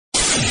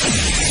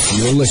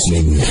You're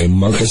listening to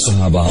Marcus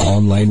Sahaba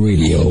Online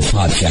Radio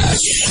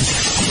Podcast.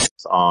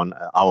 On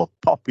our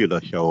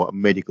popular show,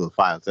 Medical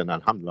Files, and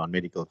Alhamdulillah, on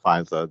Medical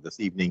Files this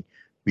evening,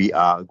 we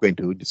are going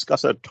to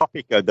discuss a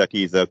topic that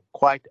is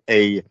quite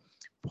a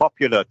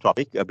popular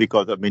topic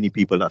because many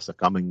people are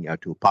succumbing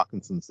to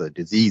Parkinson's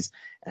disease.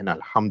 And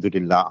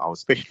Alhamdulillah, our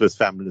specialist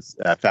family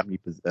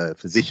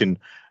physician,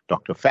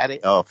 Dr.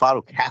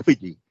 Farooq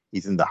Hafiji,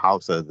 is in the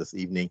house this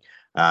evening.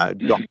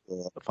 Dr.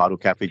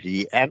 Farooq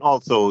Hafiji, and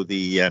also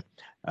the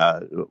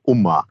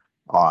Ummah,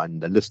 on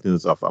the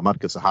listeners of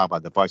Marcus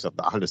Sahaba, the voice of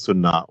the Ahl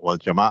Sunnah wal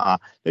Jama'ah.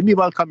 Let me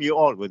welcome you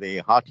all with a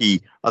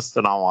hearty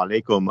Assalamu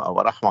alaikum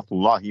wa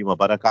rahmatullahi wa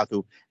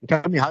barakatuh. And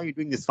tell me, how are you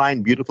doing this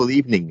fine, beautiful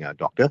evening,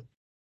 Doctor?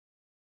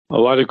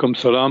 Wa alaikum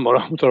salam wa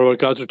rahmatullahi wa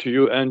barakatuh to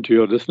you and to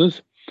your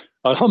listeners.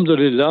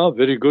 Alhamdulillah,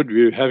 very good.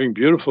 We're having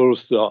beautiful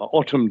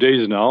autumn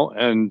days now,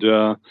 and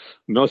we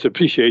must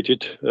appreciate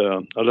it.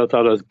 Allah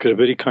Ta'ala is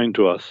very kind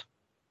to us.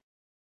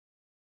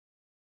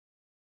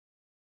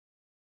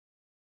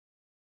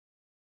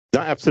 No,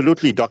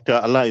 absolutely, Doctor.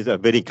 Allah is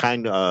very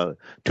kind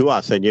to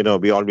us. And,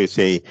 we always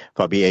say,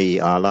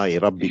 فَبِأَيِّ آلَاءِ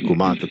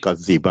رَبِّكُمَا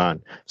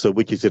تُكَذِّبَانِ. So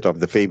which is it of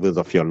the favors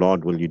of your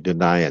Lord will you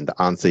deny? And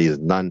the answer is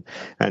none.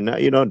 And,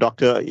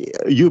 Doctor,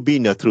 you've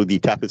been through the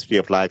tapestry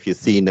of life. You've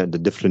seen the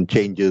different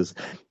changes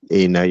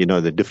in,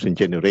 the different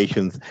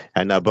generations.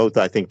 And both,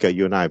 I think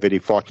you and I are very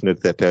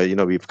fortunate that,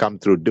 we've come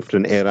through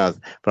different eras.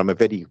 From a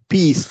very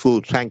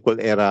peaceful, tranquil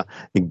era,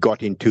 we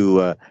got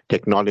into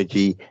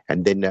technology.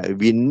 And then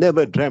we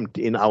never dreamt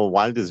in our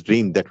wildest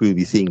dream that we'll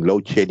be seeing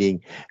load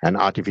shedding and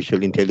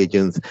artificial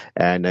intelligence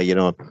and,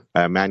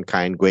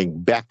 mankind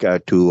going back to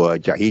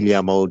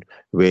Jahiliya mode,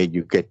 where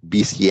you get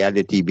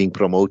bestiality being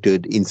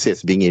promoted,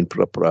 incest being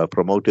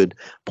promoted,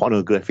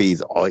 pornography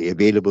is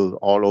available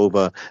all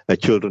over,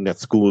 children at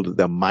school,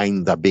 the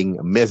minds are being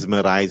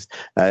mesmerized,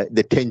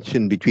 the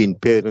tension between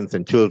parents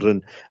and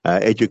children,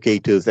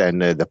 educators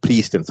and the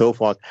priest and so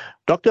forth.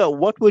 Doctor,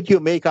 what would you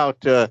make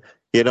out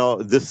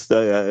this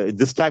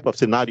type of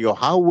scenario?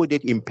 How would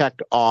it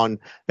impact on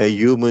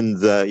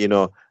humans,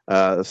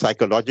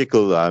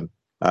 psychological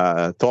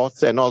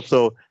thoughts and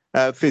also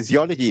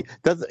physiology?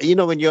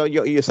 When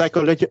you're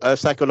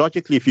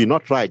psychologically, if you're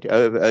not right,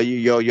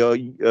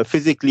 you're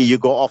physically you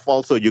go off.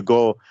 Also, you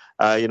go,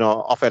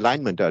 off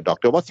alignment.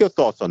 Doctor, what's your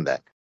thoughts on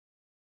that?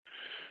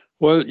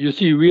 Well, you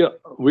see, we are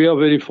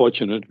very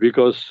fortunate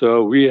because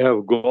we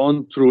have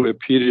gone through a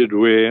period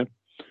where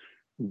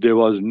there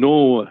was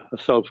no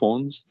cell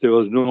phones, there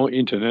was no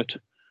internet,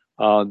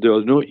 there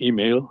was no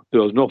email,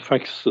 there was no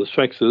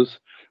faxes.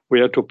 We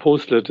had to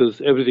post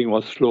letters. Everything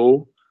was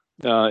slow,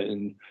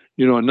 and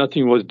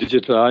nothing was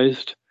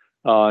digitalized.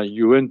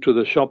 You went to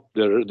the shop.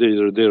 They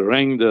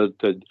rang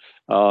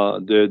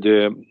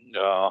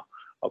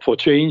for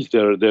change.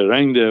 They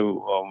rang the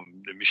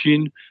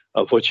machine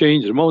for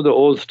change. Remember the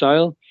old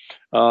style?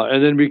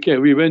 And then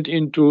we went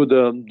into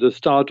the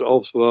start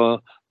of the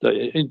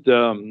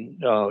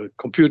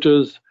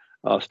computers,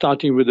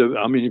 starting with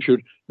if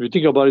you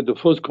think about it, the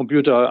first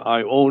computer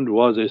I owned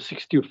was a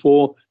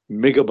 64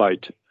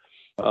 megabyte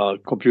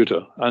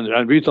computer,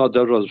 and we thought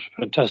that was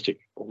fantastic.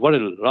 What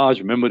a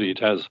large memory it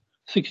has,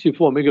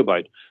 64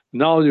 megabyte.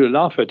 Now you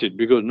laugh at it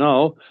because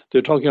now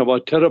they're talking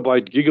about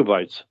terabyte,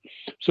 gigabytes.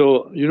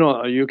 So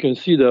you can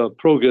see the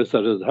progress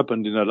that has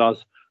happened in the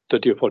last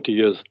 30 or 40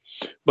 years.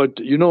 But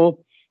so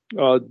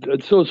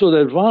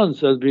the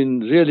advance has been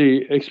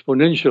really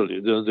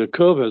exponentially. The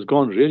curve has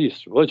gone really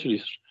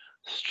virtually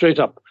straight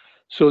up.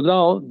 So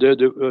now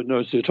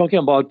they're talking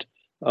about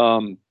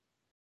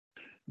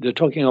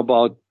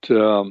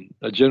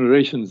a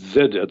Generation Z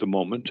at the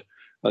moment.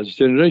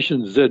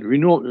 Generation Z, we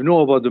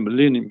know about the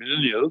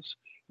millennials.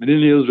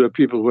 Millennials were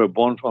people who were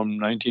born from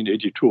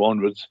 1982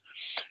 onwards,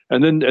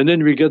 and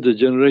then we get the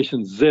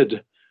Generation Z,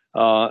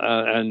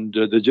 and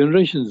the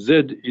Generation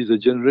Z is a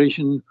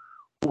generation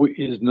who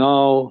is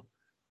now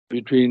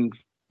between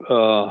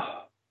 5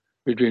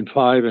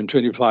 and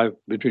 25,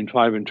 between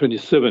 5 and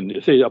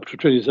 27, say up to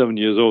 27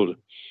 years old.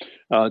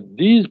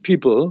 These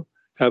people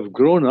have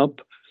grown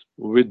up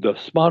with the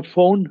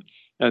smartphone,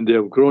 and they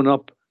have grown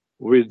up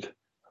with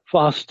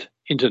fast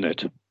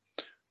internet,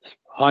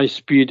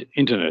 high-speed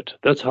internet.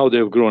 That's how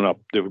they've grown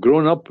up. They've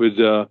grown up with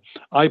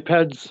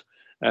iPads,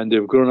 and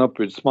they've grown up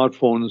with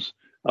smartphones,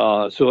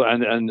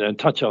 and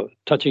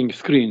touching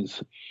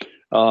screens,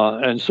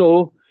 and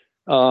so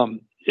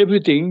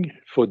everything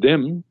for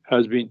them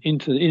has been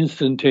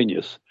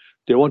instantaneous.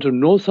 They want to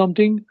know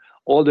something.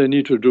 All they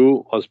need to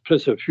do is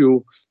press a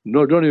few.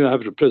 No, don't even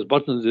have to press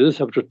buttons. They just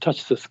have to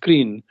touch the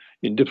screen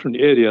in different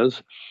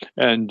areas,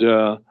 and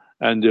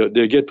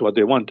they get what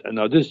they want. And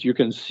now this, you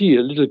can see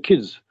a little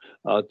kids,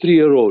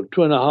 3-year-old,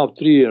 2.5,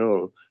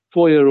 3-year-old,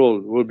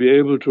 4-year-old will be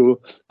able to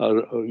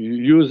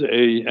use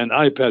an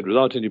iPad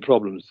without any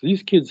problems.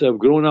 These kids have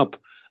grown up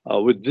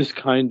with this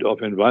kind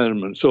of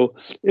environment. So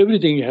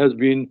everything has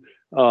been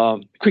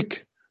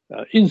quick,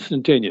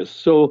 instantaneous.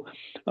 So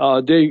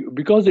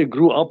because they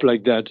grew up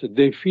like that,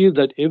 they feel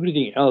that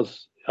everything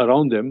else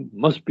around them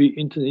must be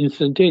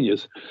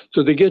instantaneous.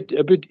 So they get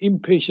a bit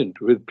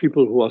impatient with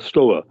people who are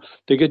slower.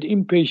 They get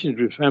impatient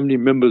with family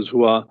members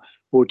who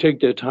take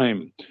their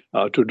time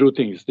to do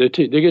things. They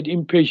get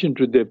impatient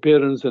with their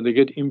parents, and they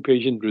get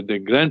impatient with their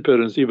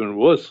grandparents, even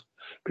worse,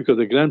 because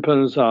the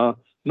grandparents are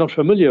not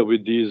familiar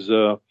with these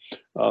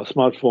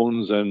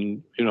smartphones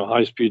and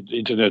high-speed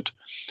internet.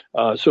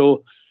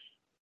 So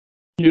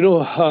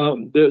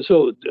this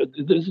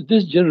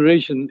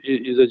generation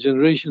is a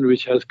generation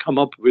which has come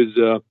up with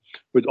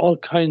all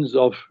kinds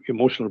of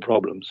emotional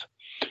problems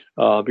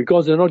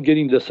because they're not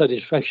getting the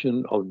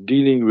satisfaction of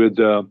dealing with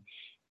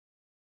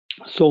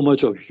so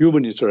much of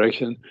human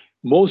interaction.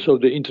 Most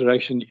of the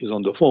interaction is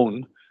on the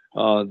phone.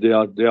 They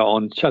are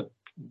on chat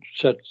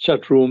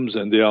rooms,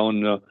 and they are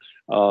on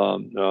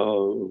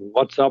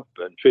WhatsApp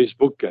and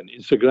Facebook and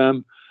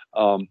Instagram.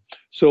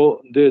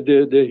 So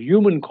the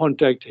human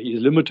contact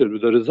is limited,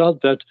 with the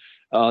result that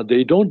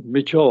they don't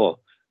mature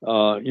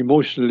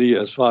emotionally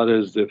as far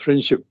as the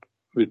friendship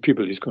with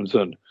people is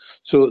concerned.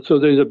 So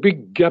there's a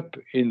big gap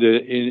in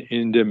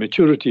the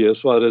maturity as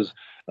far as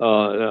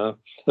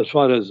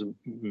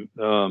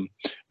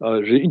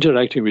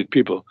interacting with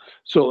people.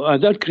 So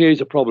that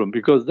creates a problem,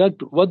 because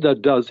what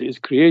that does is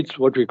creates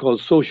what we call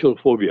social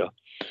phobia.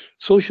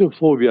 Social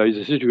phobia is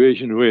a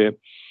situation where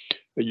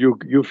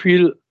you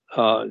feel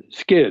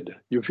scared,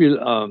 you feel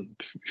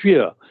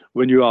fear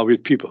when you are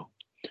with people.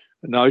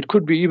 Now it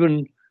could be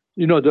even,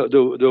 the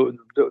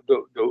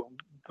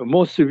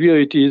more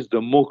severe it is,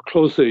 the more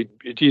closer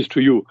it is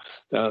to you,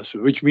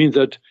 which means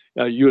that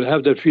you'll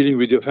have that feeling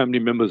with your family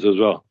members as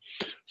well.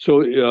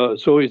 So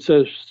it's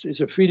a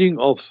feeling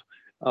of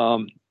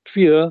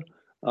fear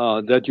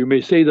that you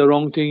may say the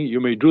wrong thing, you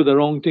may do the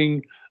wrong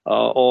thing,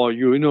 or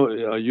you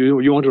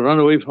want to run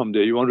away from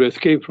there, you want to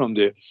escape from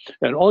there,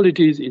 and all it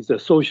is a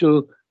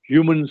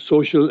human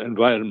social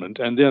environment,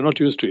 and they are not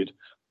used to it.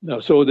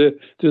 So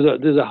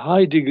there's a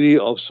high degree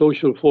of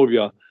social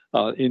phobia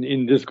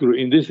in this group,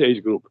 in this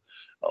age group.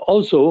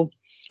 Also,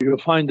 you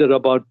find that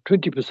about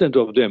 20%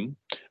 of them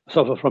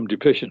suffer from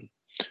depression,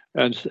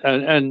 and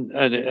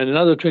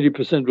another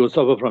 20% will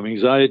suffer from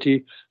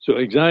anxiety. So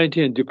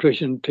anxiety and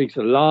depression takes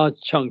a large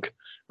chunk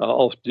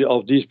of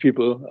these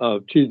people's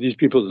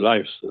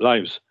lives,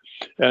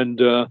 and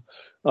the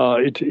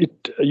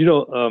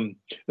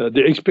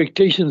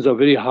expectations are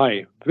very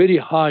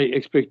high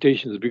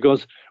expectations,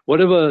 because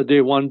whatever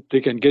they want,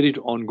 they can get it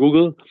on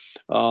Google.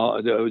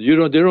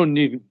 They don't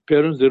need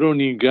parents, they don't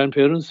need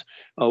grandparents.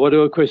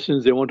 Whatever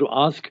questions they want to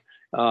ask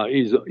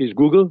is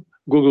Google.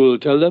 Google will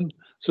tell them.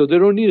 So they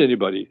don't need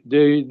anybody.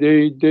 They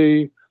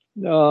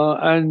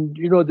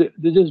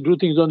just do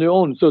things on their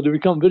own. So they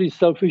become very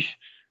selfish.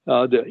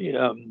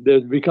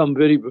 They become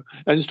very,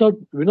 and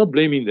we're not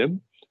blaming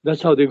them.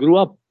 That's how they grew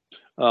up.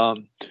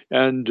 And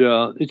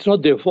it's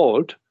not their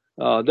fault.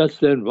 That's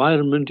the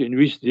environment in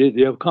which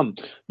they have come.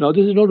 Now,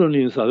 this is not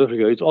only in South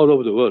Africa, it's all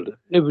over the world,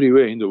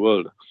 everywhere in the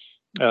world.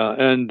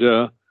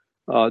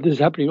 This is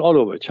happening all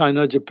over,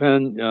 China,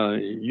 Japan,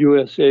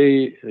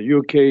 USA,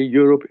 UK,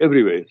 Europe,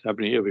 everywhere. It's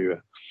happening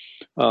everywhere.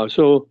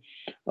 So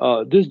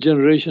this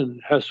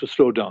generation has to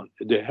slow down.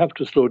 They have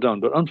to slow down.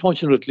 But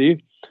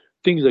unfortunately,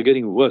 things are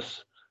getting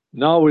worse.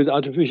 Now with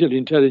artificial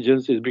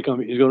intelligence, it's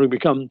going to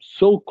become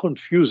so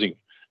confusing.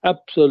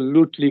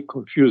 Absolutely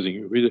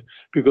confusing,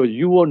 because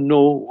you won't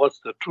know what's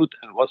the truth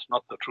and what's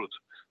not the truth.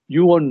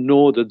 You won't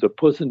know that the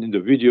person in the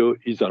video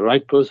is the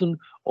right person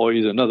or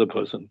is another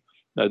person.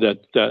 They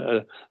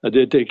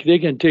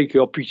can take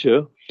your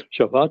picture,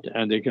 Shafat,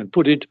 and they can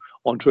put it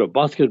onto a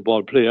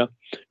basketball player,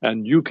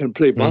 and you can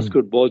play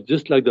basketball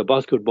just like the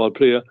basketball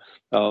player.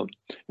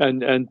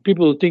 And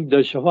people think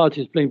that Shafat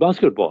is playing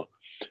basketball,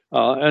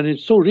 and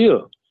it's so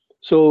real.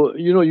 So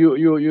you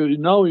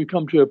now you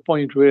come to a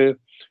point where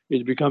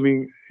it's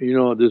becoming,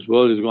 this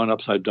world is going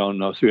upside down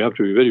now. So you have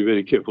to be very,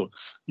 very careful.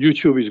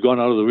 YouTube is gone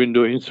out of the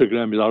window.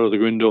 Instagram is out of the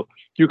window.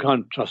 You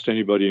can't trust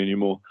anybody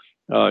anymore.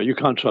 You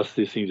can't trust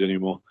these things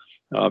anymore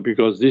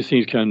because these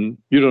things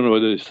you don't know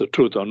whether it's the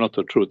truth or not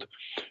the truth.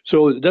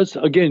 So that's,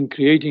 again,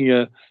 creating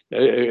a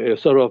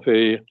sort of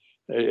an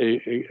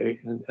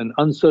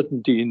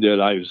uncertainty in their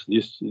lives,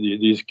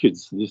 these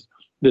kids,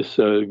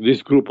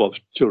 this group of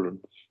children,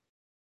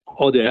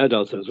 or the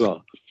adults as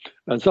well.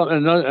 And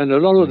a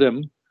lot of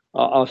them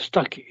are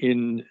stuck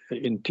in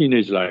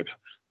teenage life.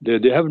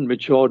 They haven't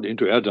matured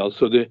into adults.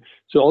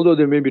 So although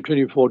they may be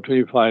 24,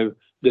 25,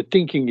 their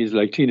thinking is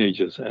like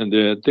teenagers, and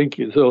they're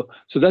thinking. So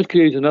that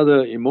creates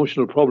another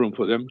emotional problem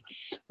for them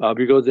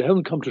because they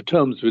haven't come to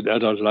terms with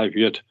adult life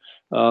yet.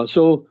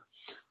 So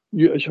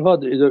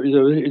Shafat,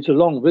 it's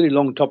a very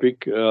long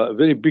topic, a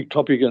very big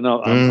topic, and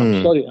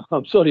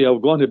I'm sorry,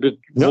 I've gone a bit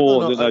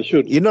more than I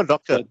should.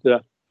 Doctor.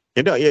 But,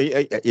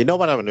 you know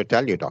what I want to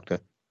tell you, Doctor,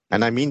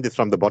 and I mean this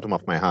from the bottom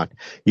of my heart.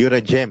 You're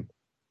a gem.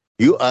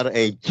 You are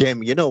a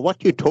gem. You know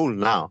what you told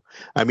now.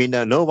 I mean,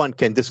 no one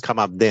can just come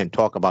up there and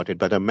talk about it.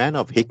 But a man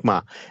of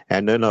hikmah,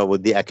 and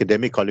with the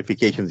academic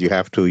qualifications you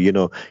have to,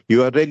 you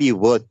are really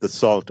worth the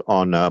salt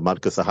on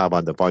Marcus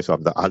Sahaba, the voice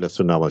of the Ahl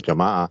Sunnah wal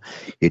Jama'ah.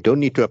 You don't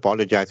need to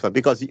apologize for,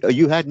 because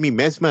you had me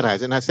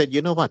mesmerized, and I said,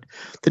 you know what,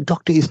 the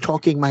doctor is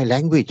talking my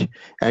language.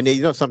 And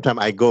sometimes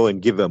I go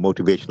and give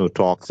motivational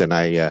talks, and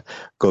I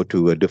go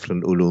to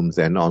different ulums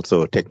and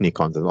also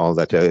technicons and all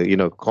that.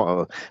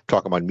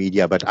 Talk about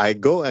media, but I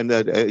go and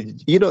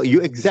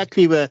you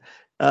exactly were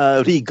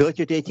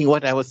regurgitating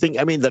what I was saying.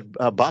 I mean, the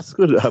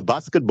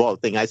basketball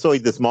thing, I saw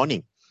it this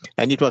morning,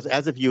 and it was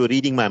as if you were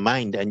reading my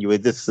mind, and you were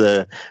just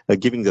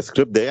giving the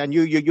script there. And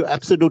you're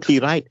absolutely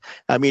right.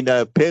 I mean,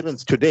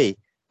 parents today,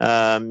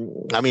 I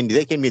mean,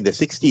 they can be in the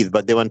 60s,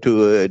 but they want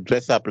to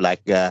dress up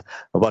like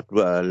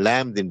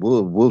lambs in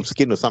wolf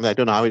skin or something. I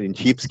don't know how, in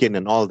sheepskin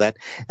and all that.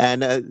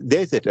 And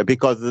there's it,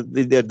 because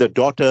the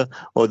daughter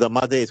or the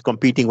mother is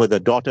competing with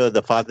the daughter.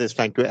 The father is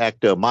trying to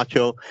act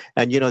macho,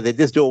 and they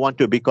just don't want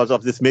to, because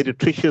of this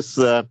meretricious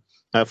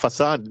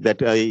facade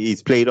that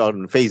is played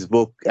on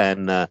Facebook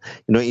and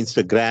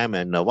Instagram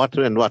and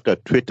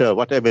Twitter,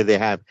 whatever they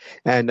have,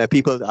 and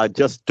people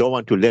just don't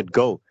want to let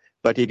go.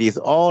 But it is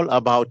all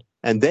about.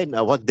 And then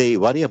what they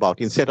worry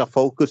about, instead of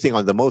focusing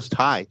on the most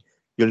high,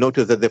 you'll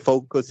notice that they're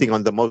focusing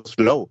on the most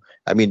low.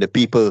 I mean, the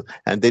people,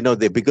 and they know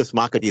the biggest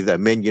market is that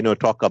men,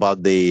 talk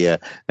about the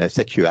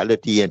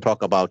sexuality and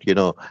talk about,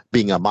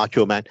 being a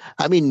macho man.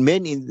 I mean,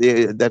 men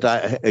that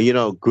are,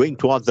 going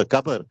towards the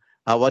cover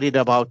are worried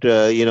about,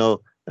 things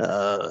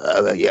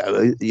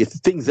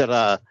that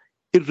are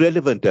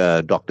irrelevant,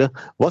 Doctor.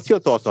 What's your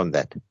thoughts on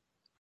that?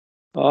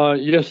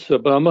 Yes,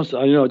 but I must,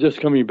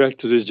 just coming back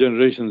to this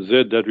Generation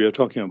Z that we are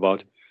talking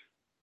about,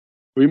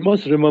 we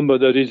must remember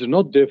that it's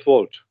not their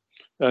fault,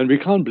 and we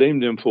can't blame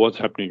them for what's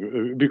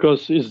happening,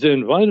 because it's the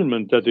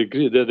environment that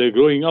they're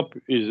growing up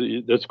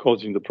that's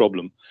causing the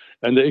problem,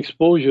 and the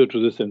exposure to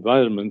this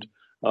environment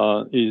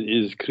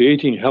is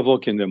creating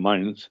havoc in their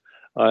minds,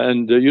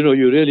 and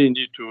you really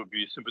need to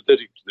be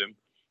sympathetic to them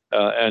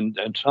and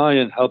try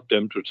and help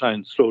them to try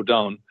and slow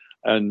down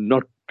and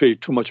not pay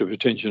too much of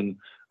attention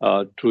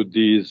to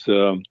these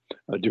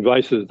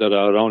devices that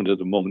are around at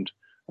the moment.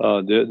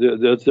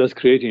 That's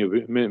creating a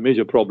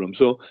major problem.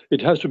 So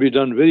it has to be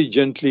done very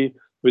gently,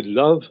 with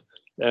love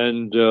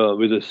and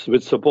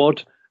with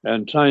support,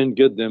 and try and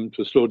get them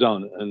to slow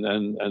down.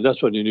 And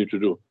that's what you need to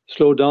do.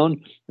 Slow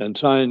down and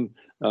try and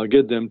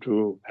get them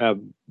to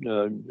have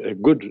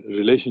good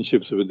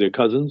relationships with their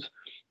cousins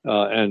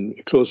and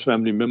close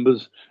family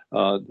members,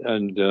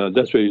 and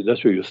that's where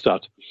you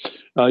start.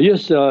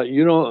 Yes,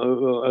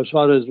 as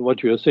far as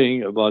what you are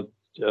saying about,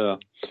 there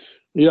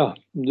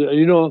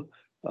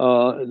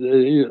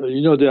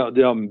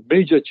are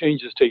major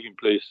changes taking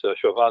place,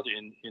 Shafat,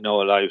 in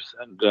our lives,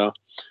 and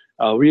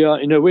we are,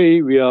 in a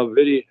way, we are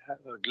very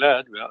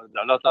glad.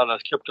 Allah Ta'ala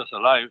has kept us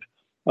alive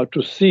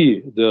to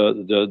see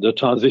the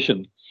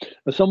transition.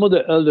 Some of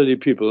the elderly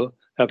people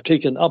have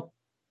taken up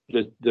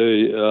the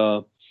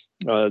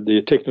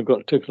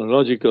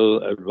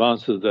technological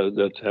advances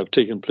that have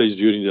taken place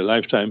during their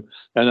lifetime,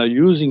 and are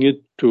using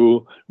it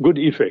to good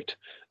effect.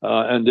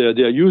 And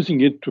they are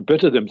using it to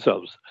better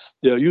themselves.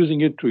 They are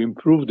using it to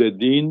improve their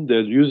deen.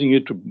 They're using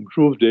it to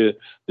improve their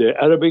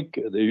Arabic.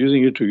 They're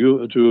using it to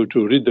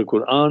read the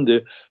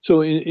Quran.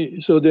 So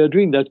they are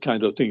doing that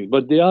kind of thing.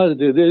 But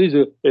there is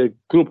a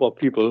group of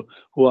people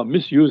who are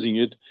misusing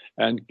it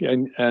and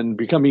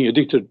becoming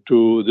addicted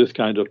to this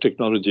kind of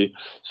technology.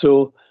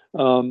 So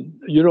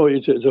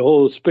it's a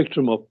whole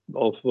spectrum of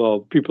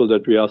people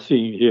that we are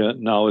seeing here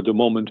now at the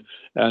moment.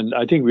 And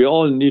I think we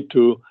all need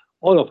to.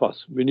 All of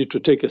us, we need to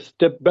take a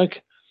step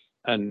back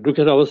and look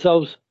at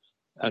ourselves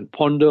and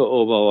ponder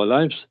over our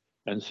lives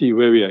and see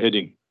where we are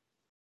heading.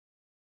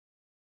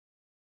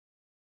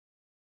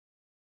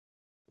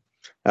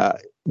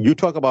 You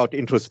talk about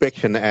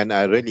introspection, and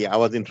I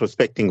was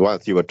introspecting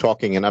whilst you were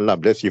talking, and Allah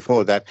bless you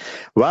for that.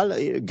 Well,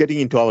 getting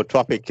into our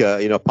topic,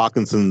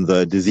 Parkinson's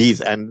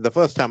disease, and the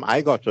first time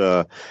I got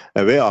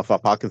aware of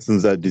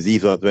Parkinson's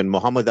disease was when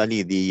Muhammad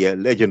Ali, the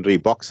legendary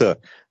boxer,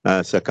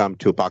 succumbed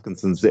to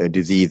Parkinson's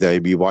disease.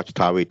 We watched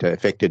how it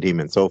affected him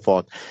and so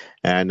forth.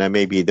 And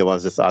maybe there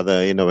was this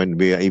other, when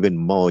we were even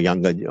more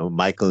younger,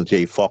 Michael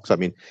J. Fox. I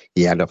mean,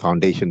 he had a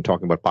foundation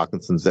talking about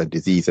Parkinson's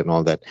disease and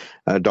all that.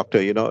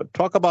 Doctor,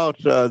 talk about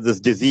this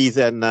disease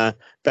and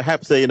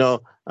perhaps,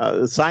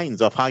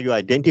 signs of how you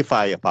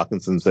identify a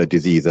Parkinson's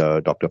disease,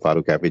 Dr.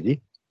 Farooq Hafeji.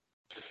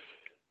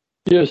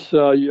 Yes,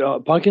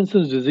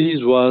 Parkinson's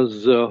disease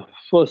was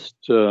first,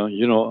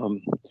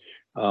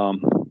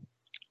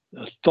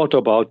 thought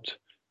about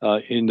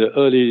in the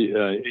early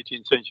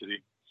 18th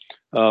century.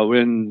 This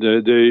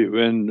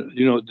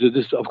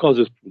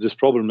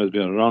problem has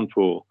been around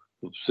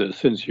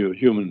since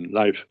human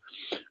life,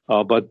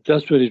 but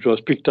that's when it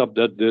was picked up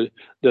that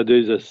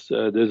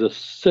there's a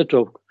set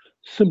of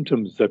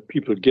symptoms that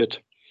people get,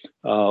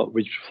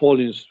 which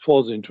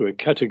falls into a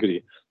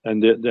category,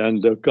 and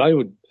the guy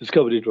who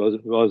discovered it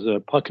was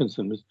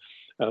Parkinson's,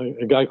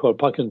 a guy called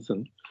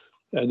Parkinson,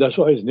 and that's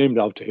why it's named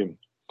after him.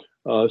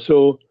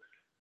 With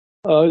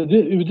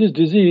this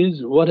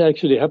disease, what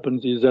actually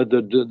happens is that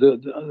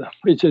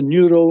it's a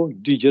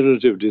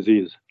neurodegenerative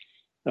disease.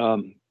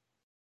 We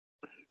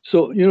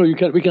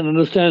can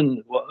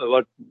understand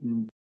what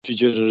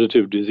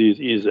degenerative disease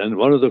is, and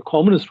one of the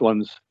commonest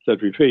ones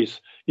that we face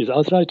is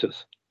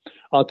arthritis.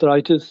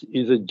 Arthritis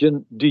is a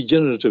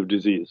degenerative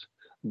disease.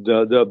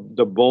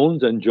 The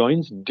bones and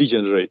joints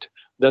degenerate.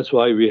 That's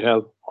why we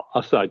have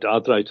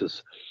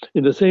arthritis.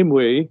 In the same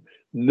way,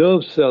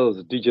 nerve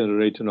cells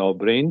degenerate in our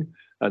brain,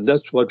 and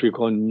that's what we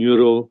call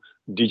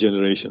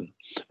neurodegeneration.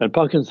 And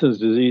Parkinson's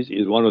disease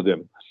is one of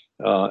them.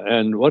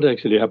 And what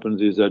actually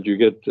happens is that you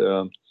get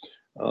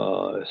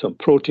some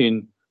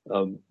protein,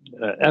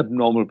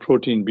 abnormal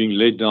protein being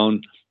laid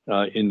down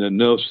in the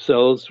nerve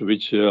cells,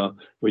 which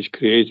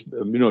creates,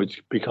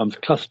 it becomes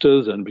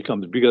clusters and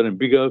becomes bigger and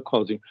bigger,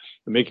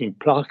 making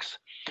plaques,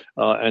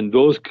 and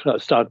those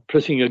start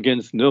pressing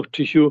against nerve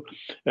tissue,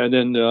 and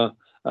then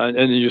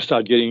you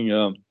start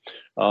getting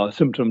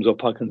symptoms of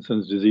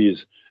Parkinson's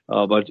disease.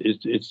 But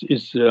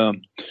it's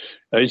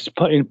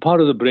in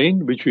part of the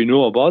brain which we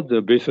know about,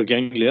 the basal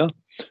ganglia,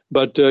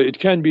 but it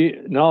can be,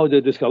 now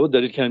they discovered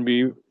that it can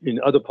be in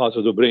other parts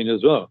of the brain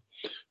as well.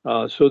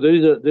 So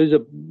there's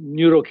a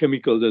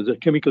neurochemical, there's a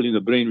chemical in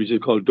the brain which is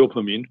called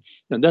dopamine,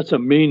 and that's a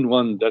main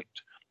one that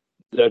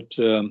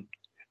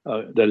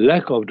the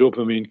lack of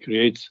dopamine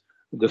creates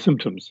the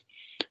symptoms.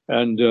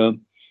 And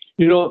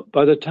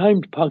by the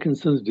time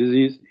Parkinson's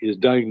disease is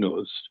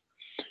diagnosed,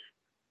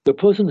 the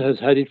person has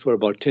had it for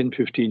about 10,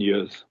 15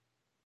 years.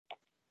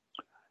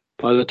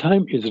 By the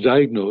time it's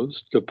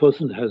diagnosed, the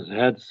person has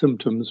had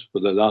symptoms for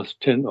the last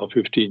 10 or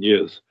 15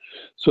 years.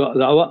 So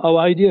our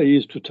idea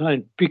is to try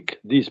and pick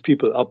these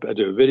people up at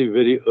a very,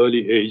 very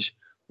early age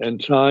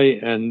and try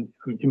and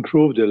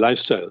improve their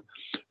lifestyle.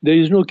 There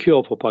is no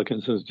cure for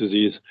Parkinson's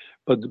disease,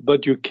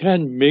 but you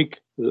can make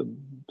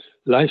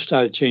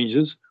lifestyle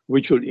changes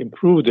which will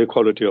improve their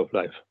quality of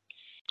life.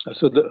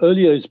 So the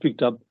earlier it's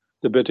picked up,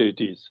 the better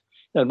it is.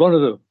 And one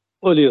of the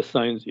earliest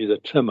signs is a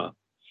tremor.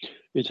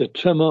 It's a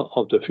tremor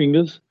of the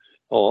fingers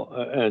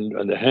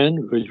and the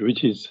hand,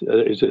 which is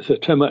a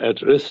tremor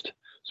at rest.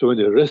 So when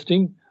they're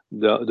resting,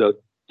 the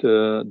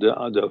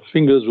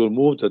fingers will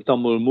move, the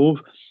thumb will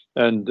move,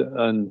 and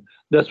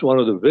that's one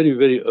of the very,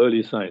 very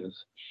early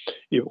signs.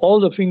 If all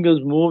the fingers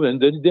move, and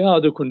then there are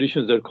other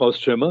conditions that cause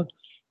tremor.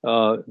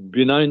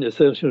 Benign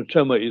essential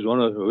tremor is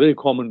one of a very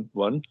common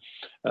one.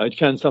 It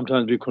can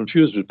sometimes be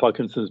confused with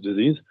Parkinson's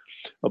disease,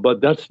 but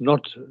that's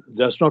not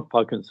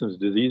Parkinson's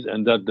disease,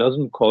 and that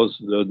doesn't cause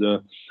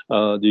the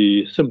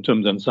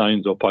symptoms and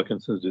signs of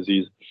Parkinson's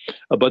disease.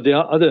 But there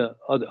are other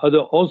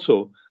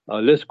also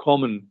less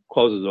common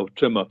causes of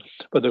tremor,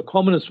 but the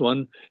commonest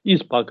one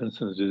is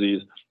Parkinson's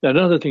disease.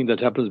 Another thing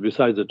that happens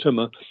besides the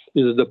tremor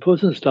is that the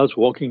person starts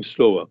walking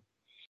slower.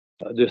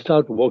 They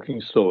start walking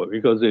slower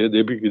because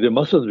their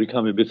muscles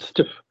become a bit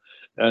stiff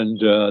and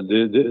they're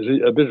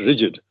a bit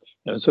rigid,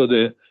 and so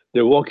they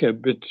walk a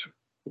bit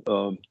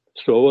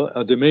slower.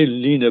 They may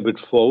lean a bit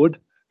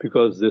forward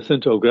because the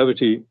center of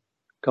gravity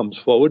comes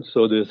forward,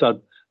 so they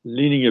start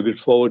leaning a bit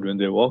forward when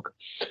they walk.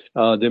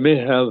 They may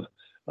have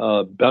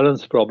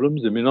balance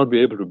problems. They may not be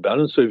able to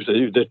balance. So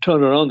if they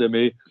turn around, they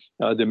may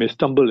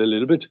stumble a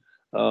little bit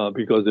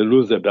because they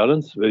lose their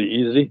balance very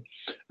easily.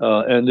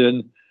 And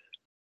then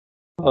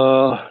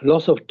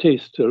loss of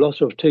taste.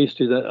 Loss of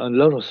taste is a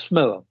lot of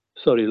smell.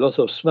 Loss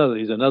of smell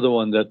is another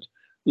one that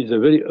is a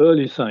very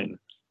early sign.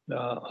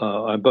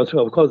 But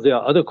of course, there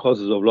are other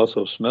causes of loss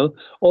of smell.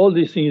 All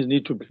these things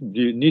need to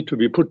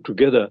be put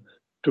together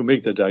to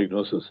make the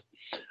diagnosis.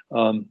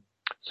 Then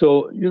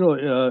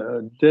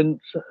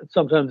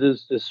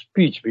sometimes the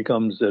speech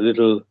becomes a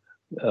little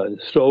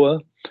slower,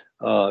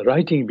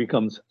 writing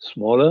becomes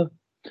smaller,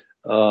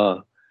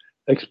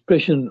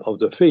 expression of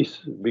the face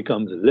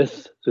becomes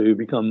less. So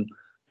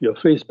your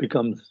face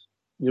becomes,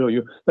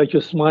 you like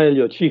you smile,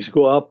 your cheeks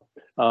go up,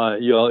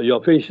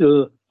 your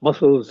facial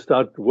muscles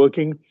start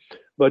working.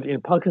 But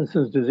in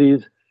Parkinson's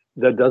disease,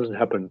 that doesn't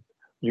happen.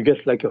 You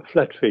get like a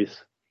flat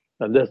face,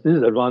 and this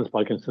is advanced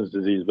Parkinson's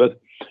disease. But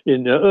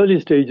in the early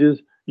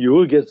stages, you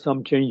will get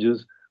some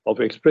changes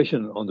of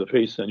expression on the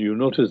face, and you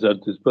notice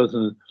that this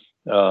person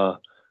the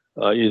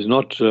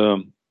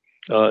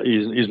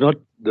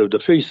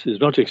face is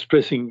not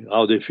expressing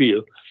how they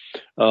feel.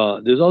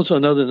 There's also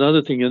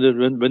another thing, and that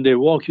when they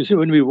walk, you see,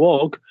 when we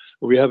walk,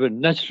 we have a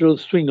natural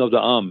swing of the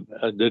arm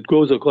that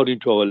goes according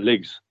to our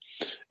legs,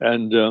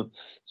 and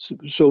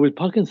so with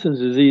Parkinson's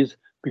disease,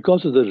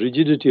 because of the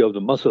rigidity of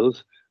the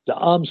muscles, the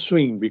arm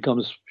swing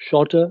becomes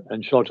shorter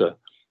and shorter.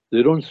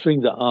 They don't swing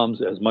the arms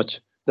as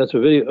much. That's a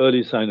very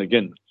early sign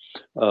again.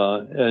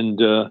 And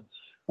there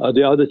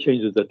are other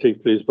changes that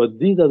take place, but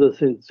these are the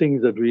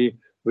things that we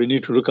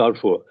need to look out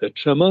for. A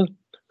tremor,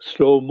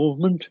 slow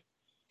movement,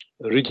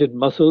 rigid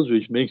muscles,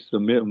 which makes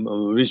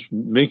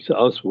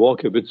us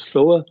walk a bit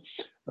slower,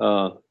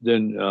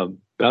 then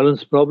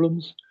balance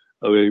problems,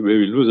 where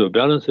we lose our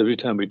balance every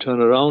time we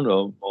turn around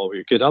or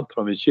we get up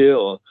from a chair,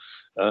 or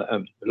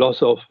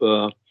loss of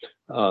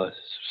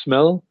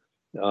smell,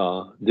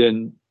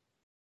 then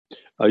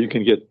You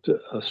can get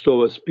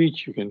slower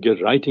speech, you can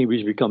get writing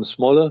which becomes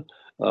smaller,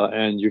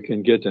 and you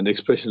can get an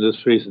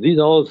expressionless face. These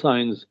are all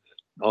signs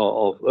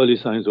of early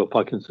signs of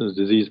Parkinson's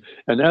disease.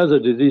 And as the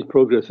disease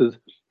progresses,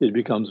 it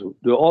becomes,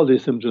 all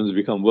these symptoms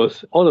become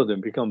worse. All of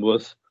them become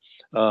worse.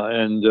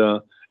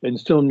 And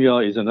insomnia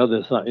is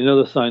another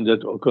sign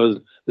that occurs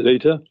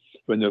later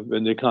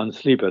when they can't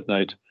sleep at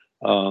night.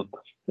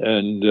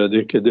 And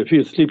they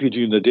feel sleepy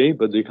during the day,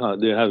 but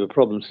they have a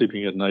problem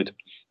sleeping at night.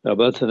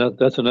 But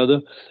that's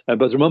another.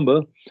 But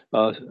remember,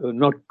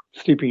 not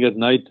sleeping at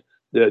night,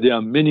 there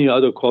are many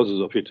other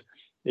causes of it.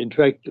 In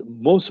fact,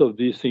 most of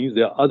these things,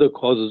 there are other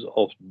causes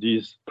of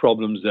these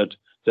problems that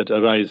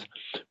arise.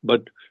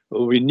 But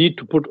we need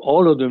to put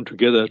all of them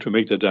together to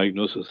make the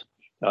diagnosis.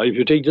 If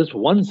you take just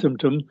one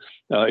symptom,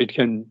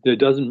 it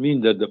doesn't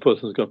mean that the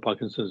person's got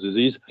Parkinson's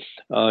disease.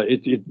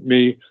 It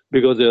may,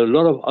 because there are a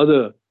lot of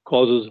other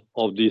causes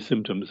of these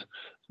symptoms.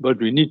 But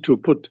we need to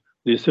put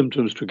these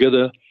symptoms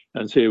together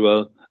and say,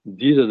 well,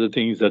 these are the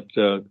things that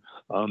are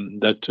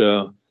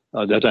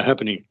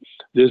happening.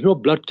 There's no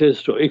blood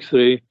test or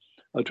X-ray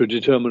to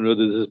determine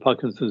whether this is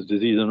Parkinson's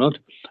disease or not.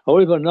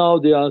 However, now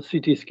there are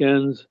CT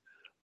scans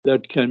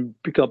that can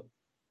pick up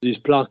these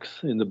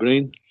plaques in the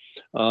brain,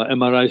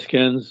 MRI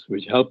scans,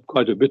 which help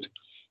quite a bit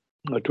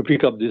to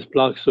pick up these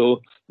plaques. So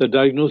the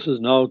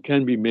diagnosis now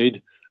can be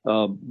made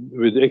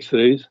with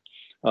X-rays,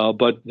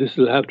 but this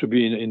will have to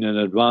be in an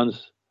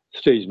advanced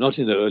stage, not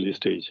in the early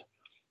stage.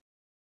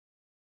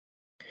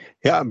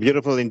 Yeah,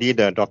 beautiful indeed,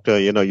 Doctor.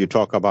 You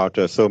talk about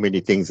so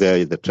many things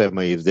there. The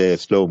tremor is there,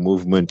 slow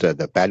movement,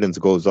 the balance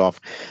goes off,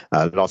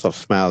 loss of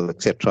smell,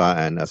 etc.,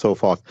 and so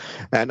forth.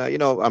 And,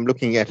 I'm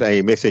looking at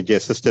a message.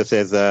 A sister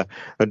says,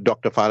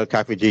 Dr. Farooq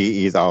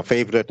Kafiji is our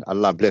favorite.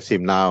 Allah bless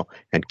him now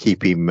and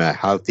keep him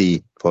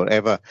healthy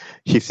forever.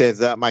 She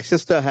says, my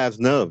sister has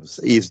nerves.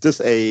 Is this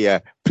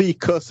a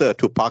precursor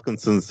to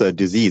Parkinson's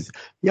disease?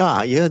 Yeah,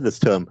 I hear this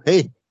term.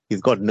 Hey,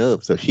 he's got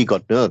nerves. So she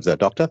got nerves,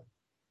 Doctor?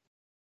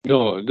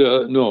 No.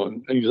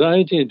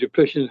 Anxiety and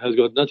depression has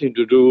got nothing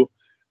to do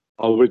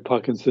with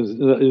Parkinson's.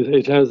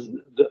 It has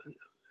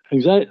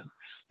anxiety.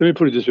 Let me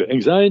put it this way: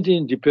 anxiety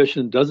and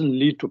depression doesn't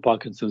lead to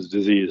Parkinson's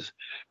disease,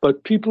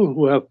 but people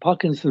who have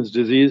Parkinson's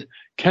disease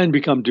can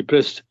become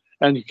depressed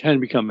and can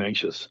become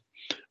anxious.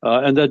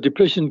 And that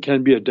depression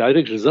can be a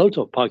direct result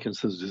of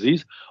Parkinson's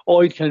disease,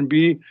 or it can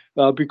be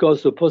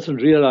because the person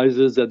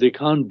realizes that they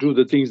can't do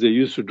the things they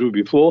used to do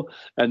before,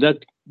 and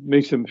that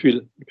makes them feel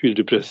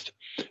depressed.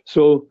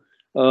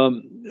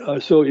 But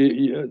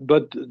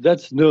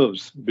that's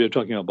nerves we're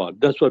talking about.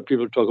 That's what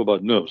people talk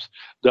about, nerves.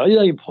 The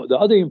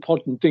other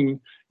important thing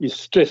is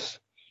stress,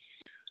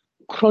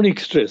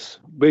 chronic stress,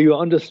 where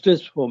you're under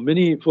stress for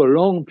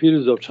long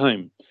periods of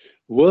time,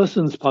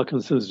 worsens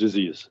Parkinson's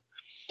disease.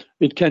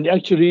 It can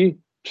actually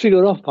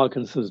trigger off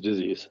Parkinson's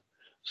disease.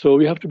 So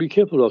we have to be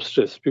careful of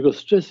stress, because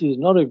stress is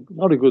not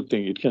a good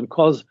thing. It can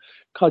cause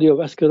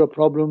cardiovascular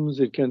problems.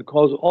 It can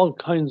cause all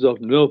kinds of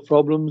nervous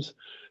problems.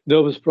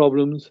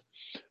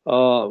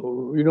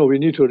 We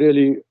need to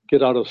really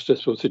get out of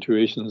stressful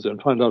situations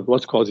and find out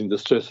what's causing the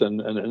stress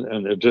and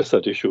address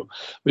that issue.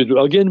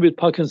 With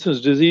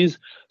Parkinson's disease,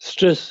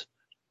 stress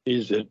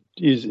is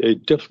a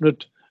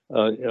definite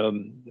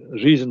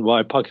reason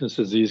why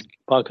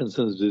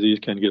Parkinson's disease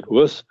can get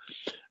worse.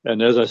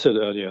 And as I said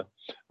earlier,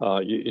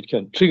 it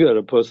can trigger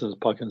a person's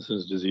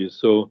Parkinson's disease.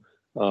 So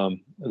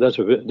that's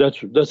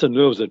the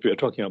nerves that we are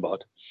talking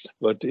about.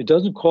 But it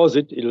doesn't cause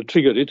it; it'll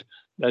trigger it,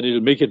 and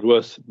it'll make it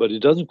worse. But it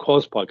doesn't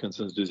cause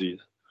Parkinson's disease.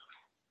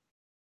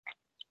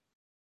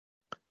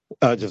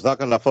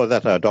 Jazakallah for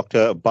that,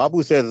 Doctor.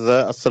 Babu says,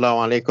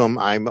 Assalamu alaikum.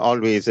 I'm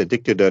always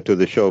addicted to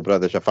the show,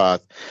 Brother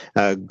Shafaz.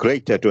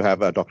 Great to have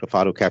Dr.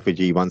 Farooq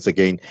Kafiji once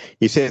again.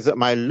 He says,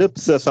 my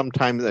lips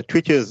sometimes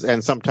twitches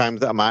and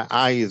sometimes my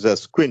eyes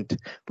squint,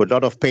 with a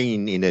lot of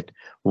pain in it.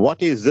 What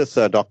is this,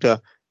 Doctor?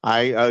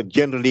 I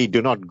generally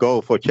do not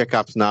go for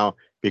checkups now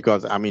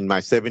because I'm in my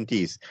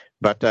 70s.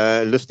 But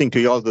listening to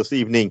you all this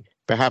evening,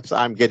 perhaps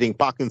I'm getting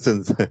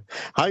Parkinson's.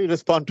 How do you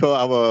respond to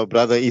our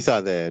brother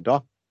Isa there,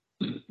 Doc?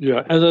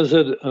 Yeah, as I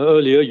said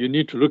earlier, you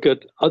need to look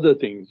at other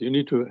things. You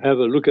need to have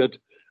a look at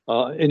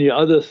any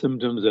other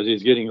symptoms that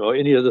he's getting or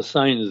any other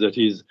signs that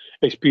he's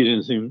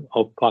experiencing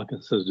of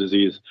Parkinson's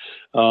disease.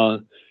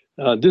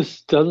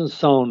 This doesn't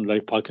sound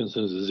like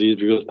Parkinson's disease,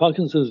 because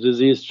Parkinson's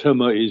disease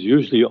tremor is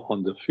usually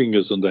on the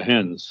fingers, on the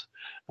hands.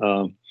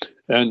 So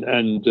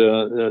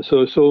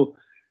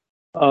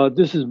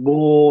this is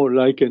more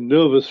like a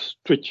nervous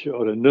twitch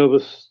or a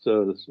nervous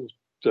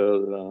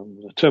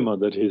tremor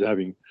that he's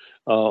having.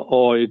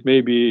 Or it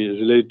may be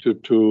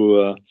related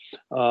to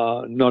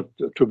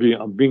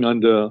being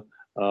under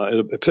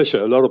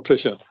pressure, a lot of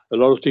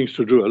things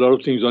to do, a lot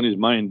of things on his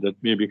mind that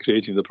may be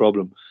creating the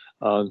problem.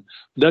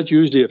 That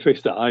usually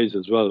affects the eyes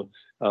as well.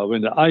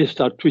 When the eyes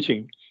start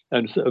twitching,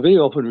 and very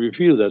often we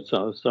feel that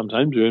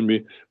sometimes when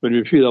we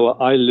feel our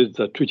eyelids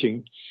are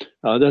twitching,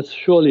 that's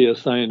surely a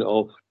sign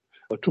of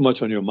too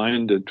much on your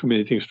mind and too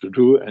many things to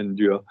do, and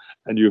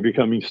you're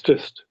becoming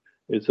stressed.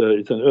 It's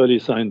an early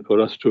sign for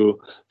us to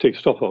take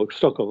stock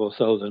of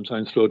ourselves and try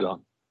and slow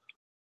down.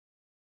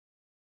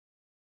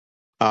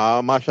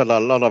 MashaAllah, a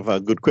lot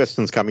of good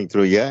questions coming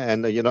through here.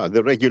 And,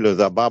 the regulars,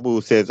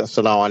 Babu says,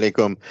 Assalamu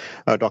alaikum,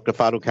 Dr.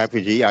 Farooq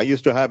Hafiji. I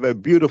used to have a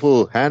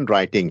beautiful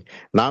handwriting.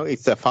 Now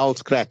it's a foul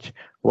scratch.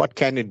 What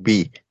can it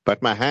be?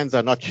 But my hands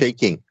are not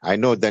shaking. I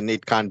know then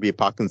it can't be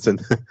Parkinson.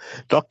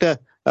 Doctor,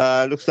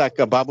 looks like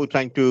Babu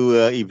trying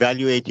to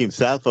evaluate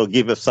himself or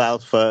give a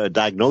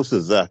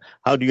self-diagnosis.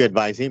 How do you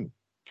advise him?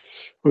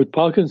 With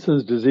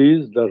Parkinson's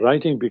disease, the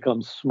writing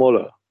becomes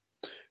smaller.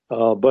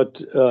 But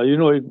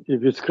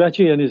if it's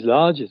scratchy and is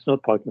large, it's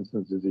not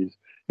Parkinson's disease.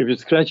 If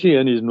it's scratchy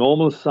and is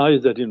normal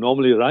size that he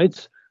normally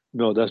writes,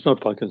 no, that's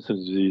not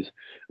Parkinson's disease.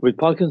 With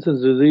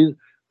Parkinson's disease,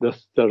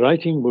 the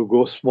writing will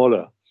go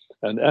smaller.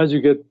 And as you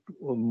get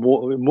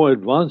more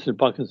advanced in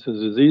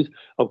Parkinson's disease,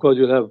 of course,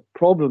 you'll have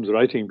problems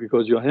writing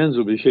because your hands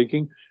will be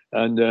shaking,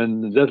 and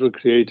then that will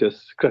create a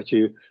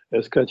scratchy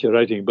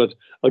writing. But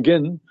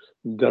again,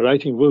 the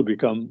writing will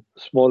become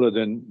smaller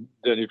than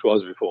it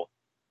was before.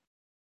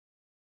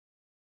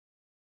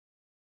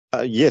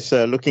 Yes,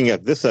 looking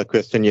at this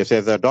question, you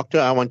says, Doctor,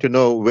 I want to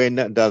know when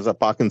does a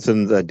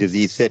Parkinson's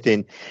disease set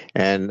in?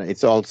 And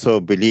it's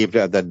also believed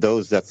that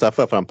those that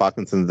suffer from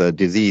Parkinson's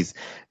disease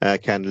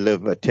can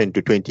live 10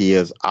 to 20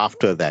 years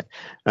after that.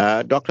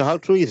 Doctor, how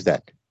true is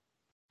that?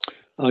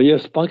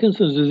 Yes,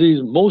 Parkinson's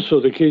disease, most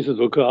of the cases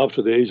occur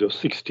after the age of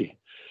 60.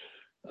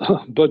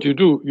 But you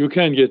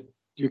can get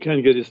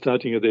it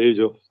starting at the age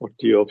of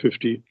 40 or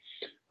 50.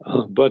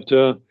 But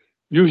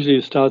usually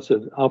it starts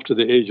after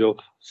the age of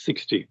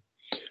 60.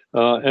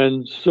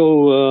 And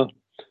so,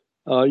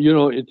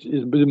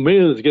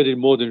 males get it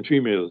more than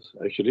females,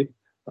 actually.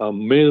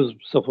 Males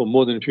suffer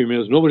more than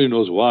females. Nobody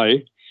knows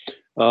why.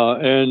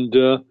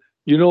 Parkinson's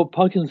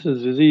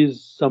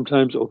disease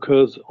sometimes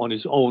occurs on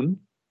its own,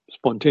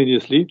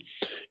 spontaneously,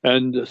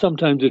 and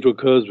sometimes it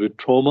occurs with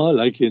trauma,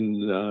 like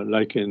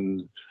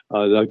in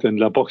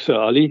La Boxer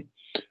Ali.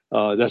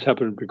 That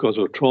happened because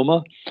of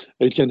trauma.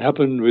 It can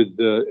happen with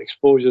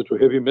exposure to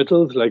heavy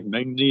metals like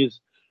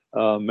manganese,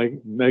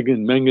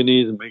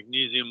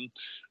 magnesium.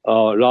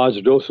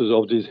 Large doses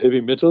of these heavy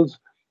metals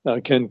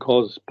can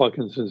cause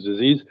Parkinson's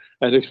disease,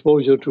 and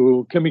exposure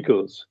to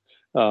chemicals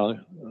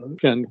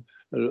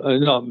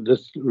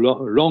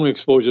long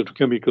exposure to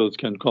chemicals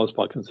can cause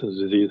Parkinson's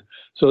disease.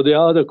 So there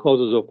are other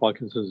causes of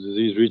Parkinson's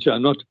disease which are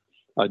not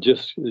it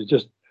just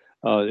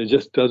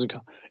doesn't.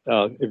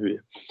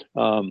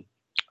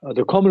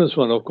 The commonest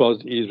one, of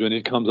course, is when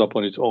it comes up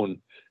on its own.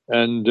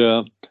 And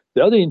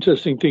the other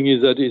interesting thing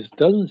is that it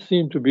doesn't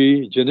seem to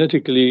be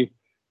genetically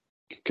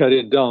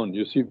carried down.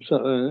 You see,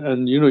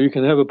 you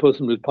can have a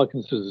person with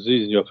Parkinson's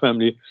disease in your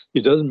family.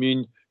 It doesn't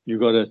mean you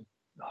got a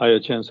higher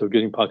chance of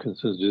getting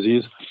Parkinson's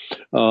disease.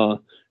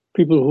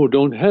 People who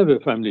don't have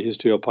a family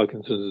history of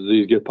Parkinson's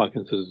disease get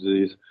Parkinson's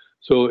disease.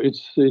 So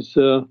it's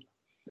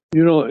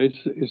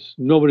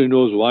nobody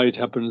knows why it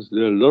happens.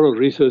 There are a lot of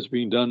research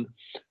being done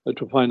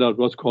to find out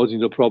what's causing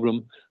the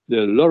problem.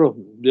 There are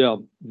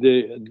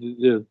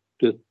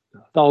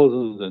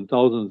thousands and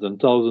thousands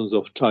and thousands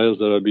of trials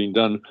that are being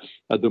done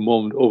at the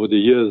moment over the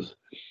years,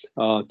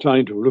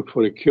 trying to look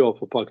for a cure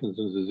for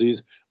Parkinson's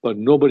disease, but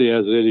nobody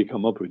has really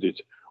come up with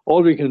it.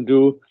 All we can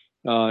do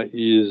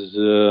is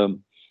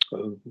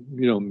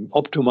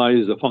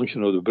optimize the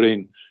function of the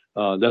brain.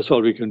 That's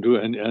all we can do,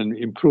 and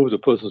improve the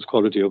person's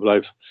quality of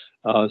life.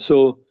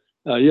 So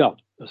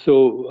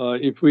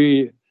if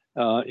we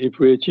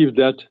achieve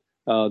that,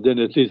 then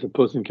at least a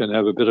person can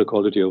have a better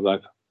quality of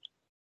life.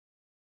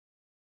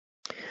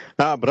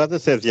 Brother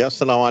says, yes,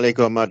 Assalamu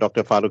alaikum,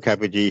 Dr. Farooq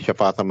Hafiji,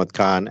 Shafat Ahmad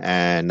Khan,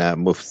 and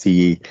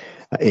Mufti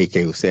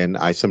A.K. Hussain.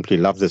 I simply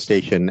love the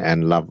station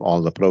and love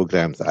all the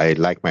programs. I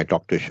like my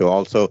doctor show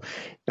also.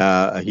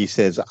 He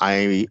says,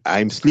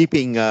 I'm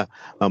sleeping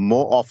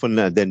more often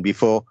than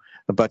before,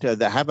 but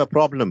I have a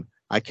problem.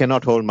 I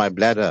cannot hold my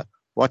bladder.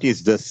 What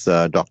is this,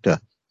 doctor?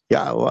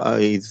 Yeah,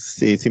 he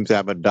seems to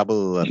have a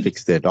double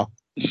fix there, doc.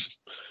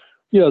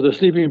 Yeah, the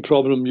sleeping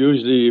problem,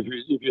 usually, if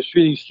you're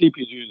feeling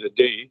sleepy during the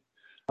day,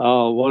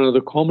 one of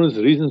the commonest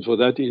reasons for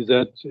that is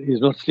that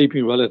he's not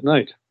sleeping well at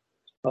night.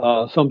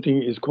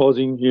 Something is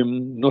causing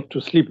him not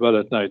to sleep well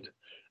at night.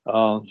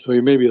 So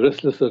he may be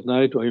restless at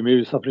night, or he may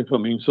be suffering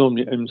from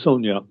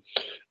insomnia.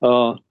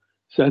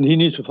 And he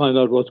needs to find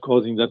out what's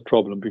causing that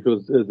problem,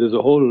 because there's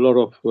a whole lot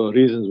of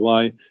reasons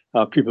why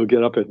people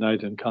get up at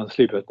night and can't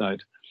sleep at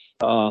night.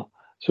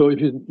 So if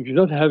you're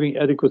not having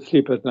adequate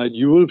sleep at night,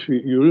 you will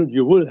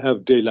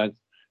have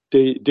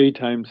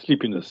daytime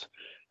sleepiness,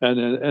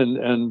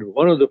 and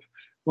one of the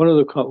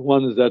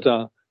ones that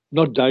are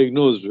not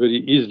diagnosed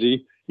very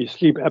easily is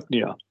sleep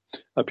apnea.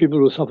 People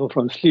who suffer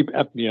from sleep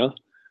apnea,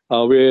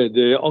 where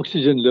their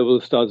oxygen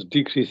level starts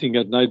decreasing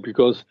at night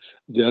because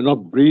they are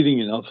not breathing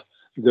enough.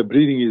 The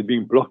breathing is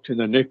being blocked in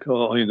the neck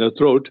or in the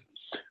throat.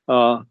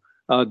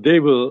 They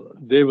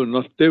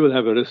will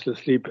have a restless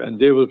sleep, and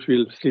they will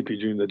feel sleepy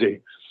during the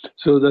day.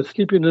 So the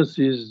sleepiness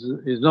is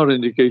not an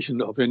indication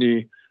of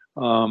any.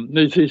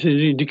 It's an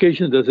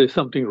indication that there's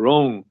something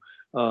wrong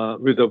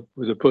with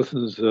a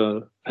person's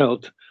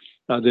health.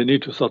 They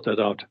need to sort that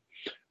out.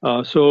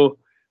 So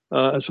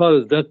as far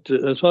as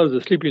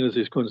the sleepiness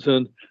is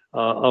concerned,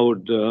 I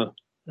would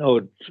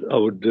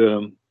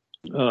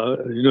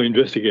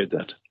investigate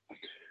that.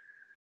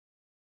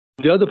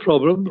 The other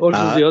problem, what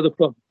was the other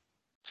problem?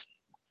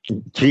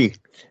 He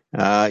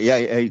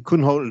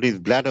couldn't hold his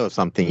bladder or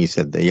something, he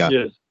said. Yeah.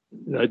 Yes,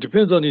 it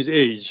depends on his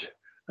age.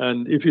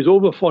 And if he's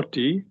over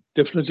 40,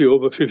 definitely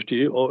over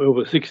 50 or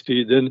over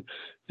 60, then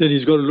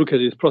he's got to look at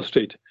his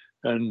prostate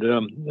and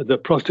the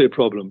prostate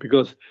problem,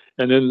 because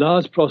an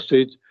enlarged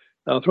prostate,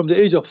 from the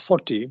age of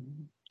 40,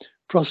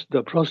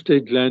 the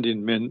prostate gland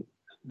in men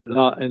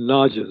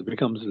enlarges,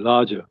 becomes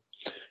larger.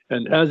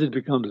 And as it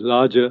becomes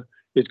larger,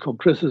 it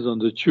compresses on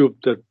the tube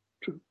that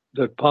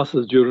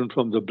passes urine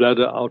from the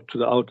bladder out to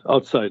the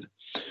outside.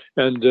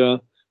 And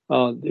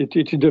it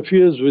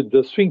interferes with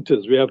the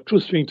sphincters. We have two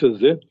sphincters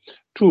there,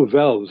 two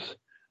valves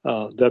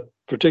that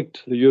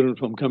protect the urine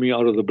from coming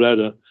out of the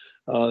bladder.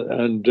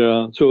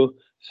 So,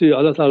 see,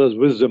 Allah Ta'ala's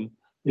wisdom,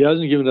 He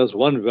hasn't given us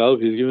one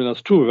valve, He's given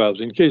us two valves.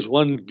 In case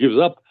one gives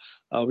up,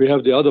 we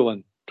have the other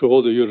one to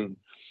hold the urine.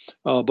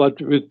 But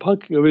with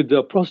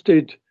the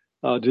prostate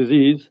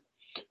disease,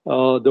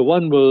 the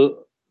one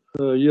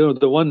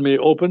may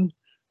open,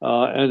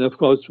 and of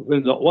course,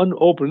 when the one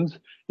opens,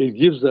 it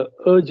gives the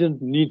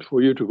urgent need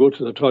for you to go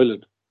to the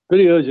toilet,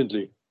 very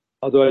urgently,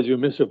 otherwise you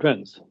miss your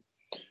pants.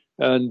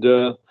 And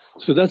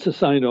so that's a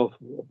sign of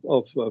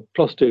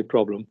prostate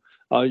problem.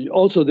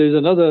 Also, there's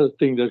another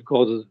thing that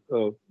causes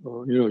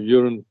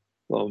urine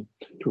to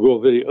go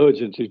very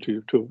urgently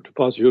to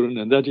pass urine,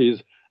 and that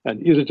is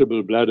an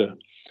irritable bladder.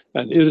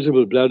 An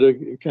irritable bladder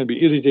can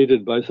be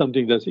irritated by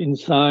something that's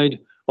inside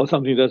or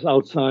something that's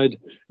outside,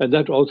 and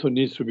that also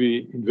needs to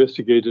be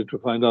investigated to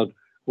find out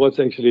what's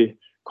actually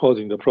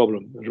causing the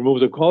problem. Remove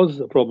the cause,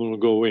 the problem will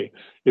go away.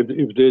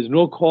 If there's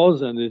no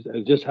cause and it's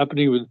just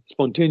happening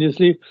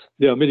spontaneously,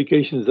 there are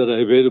medications that are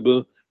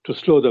available to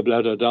slow the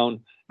bladder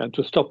down and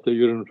to stop the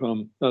urine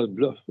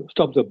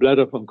stop the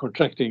bladder from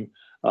contracting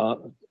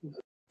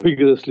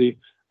vigorously,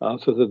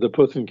 so that the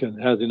person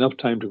has enough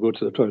time to go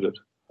to the toilet.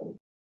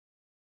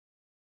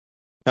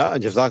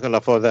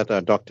 Jazakallah for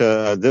that,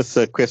 Doctor. This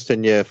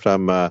question here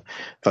from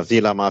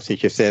Fazila Masi,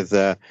 she says,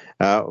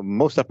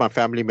 most of my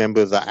family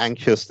members are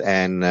anxious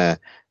and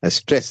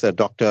stressed,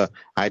 Doctor.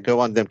 I don't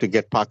want them to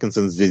get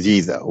Parkinson's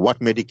disease.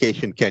 What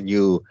medication can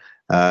you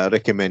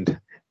recommend?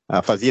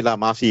 Fazila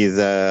Masi is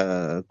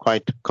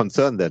quite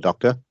concerned there,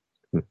 Doctor.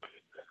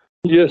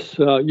 Yes,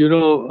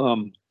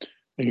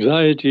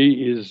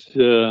 anxiety is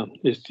I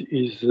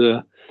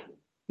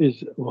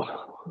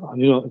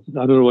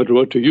don't know what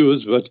word to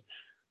use, but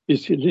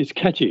it's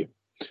catchy.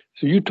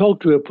 So you talk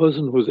to a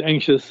person who's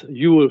anxious,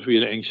 you will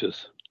feel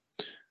anxious.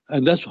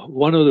 And that's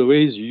one of the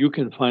ways you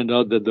can find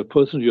out that the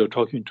person you're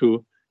talking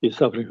to is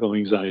suffering from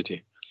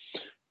anxiety.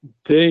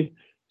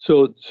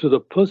 So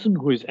the person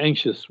who is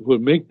anxious will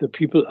make the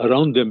people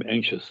around them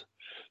anxious.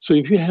 So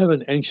if you have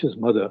an anxious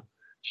mother,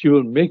 she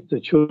will make the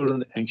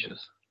children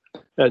anxious.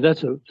 And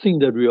that's a thing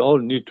that we all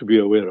need to be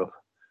aware of.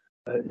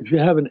 If you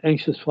have an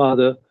anxious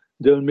father,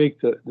 they will make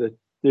the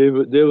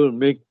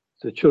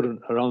children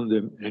around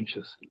them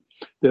anxious.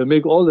 They'll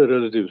make all their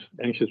relatives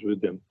anxious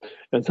with them.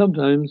 And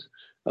sometimes,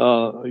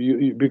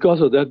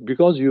 because of that,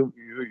 because you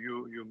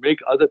make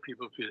other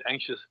people feel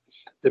anxious,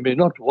 they may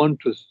not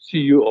want to see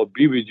you or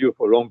be with you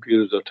for long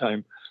periods of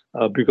time,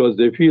 because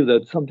they feel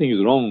that something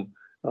is wrong.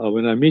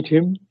 When I meet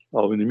him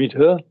or when I meet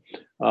her,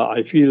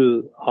 I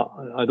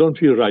don't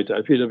feel right.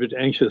 I feel a bit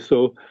anxious.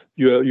 So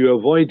you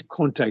avoid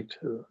contact.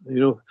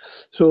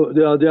 So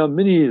there are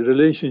many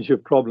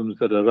relationship problems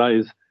that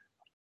arise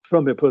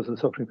from a person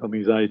suffering from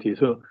anxiety.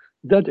 So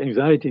that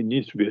anxiety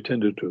needs to be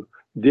attended to.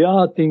 There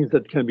are things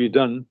that can be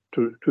done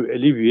to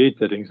alleviate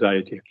that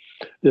anxiety.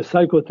 There's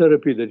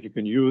psychotherapy that you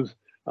can use.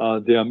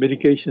 There are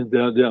medications.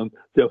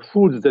 There are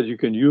foods that you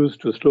can use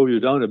to slow you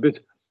down a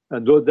bit.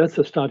 And that's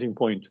a starting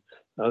point.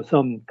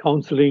 Some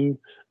counseling,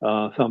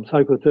 some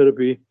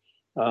psychotherapy,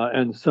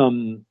 and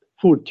some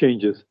food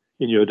changes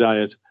in your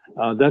diet.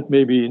 That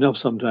may be enough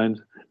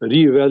sometimes. A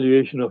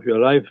reevaluation of your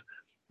life,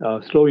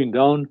 slowing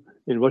down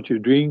in what you're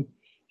doing,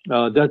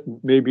 that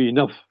may be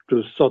enough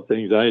to sort the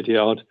anxiety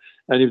out.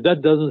 And if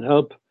that doesn't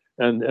help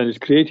and is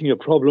creating a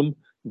problem,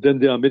 then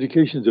there are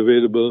medications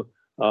available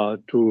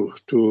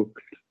to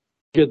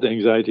get the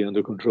anxiety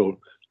under control.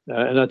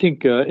 And I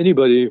think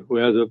anybody who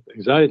has an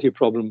anxiety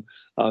problem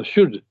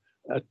should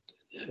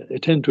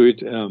attend to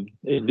it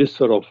in this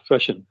sort of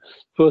fashion.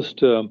 First,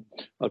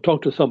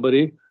 talk to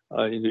somebody,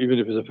 even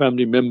if it's a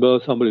family member,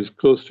 somebody who's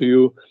close to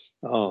you,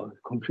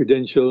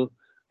 confidential,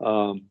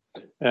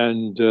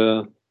 and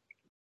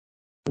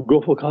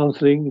go for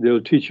counseling.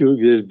 They'll teach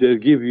you, they'll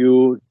give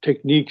you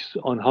techniques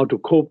on how to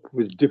cope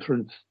with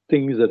different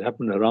things that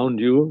happen around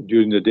you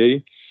during the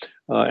day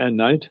and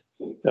night.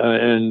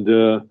 And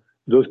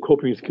those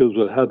coping skills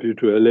will help you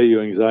to allay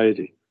your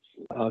anxiety.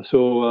 Those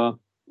are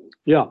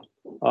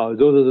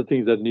the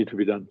things that need to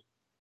be done.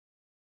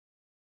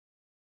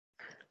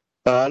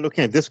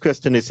 Looking at this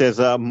question, it says,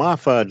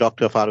 Maaf,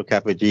 Dr. Farooq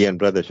Kafaji and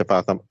Brother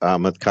Shafat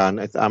Ahmad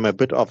Khan. I'm a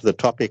bit off the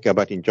topic,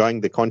 but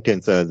enjoying the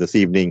contents this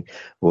evening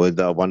with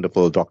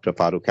wonderful Dr.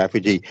 Farooq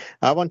Kafaji.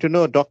 I want to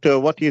know, Doctor,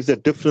 what is the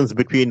difference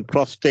between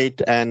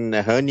prostate and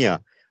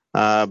hernia?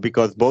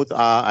 Because both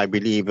are, I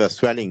believe,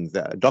 swellings.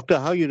 Doctor,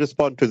 how you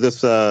respond to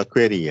this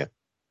query here?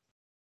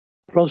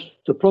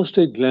 The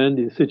prostate gland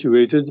is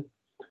situated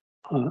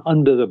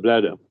under the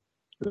bladder.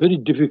 A very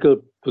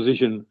difficult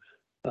position.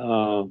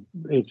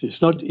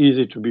 It's not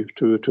easy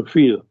to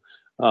feel.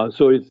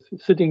 So it's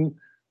sitting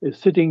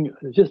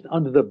just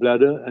under the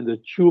bladder, and the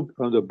tube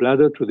from the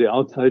bladder to the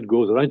outside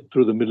goes right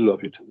through the middle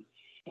of it.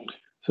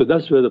 So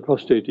that's where the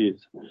prostate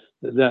is.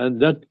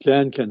 That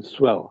gland can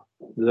swell.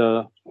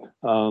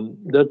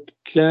 That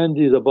gland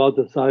is about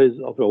the size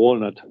of a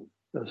walnut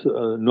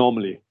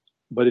normally,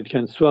 but it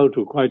can swell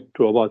to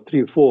about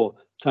 3-4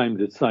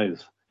 times its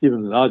size,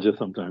 even larger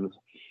sometimes.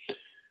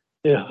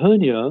 A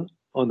hernia,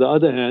 on the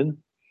other hand,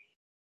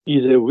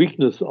 is a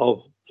weakness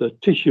of the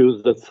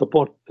tissues that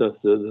support the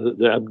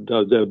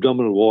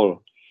abdominal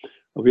wall.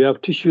 We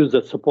have tissues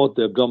that support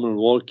the abdominal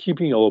wall,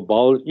 keeping our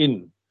bowel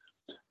in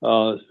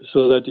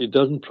so that it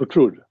doesn't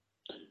protrude.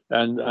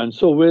 And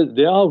so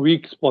there are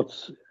weak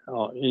spots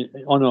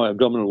on our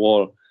abdominal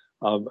wall,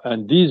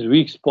 and these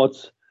weak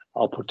spots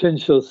are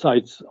potential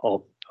sites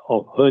of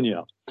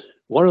hernia.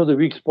 One of the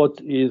weak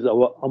spots is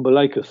our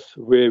umbilicus,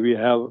 where we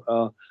have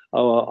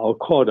our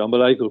cord,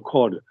 umbilical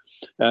cord,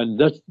 and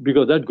that's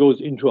because that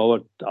goes into our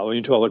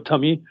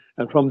tummy,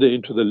 and from there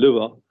into the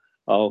liver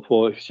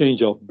for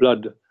exchange of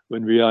blood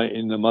when we are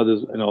in our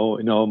mother's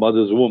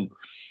womb.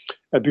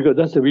 And because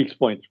that's a weak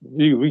spot.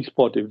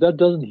 If that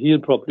doesn't heal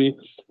properly,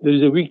 there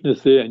is a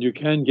weakness there, and you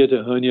can get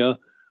a hernia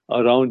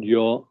around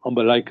your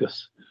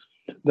umbilicus.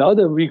 The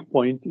other weak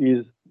point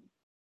is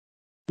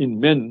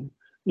in men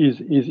is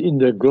in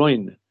the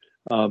groin,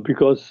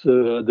 because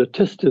the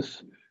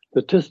testis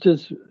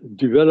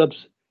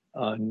develops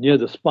near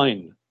the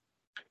spine.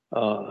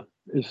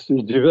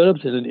 It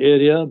develops in an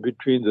area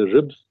between the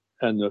ribs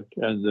and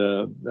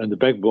the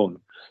backbone,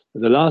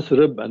 the last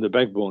rib and the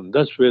backbone.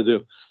 That's where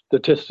the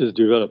testis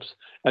develops,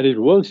 and it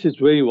works its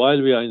way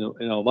while we are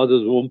in our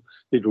mother's womb.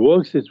 It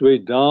works its way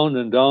down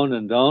and down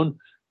and down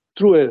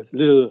through a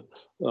little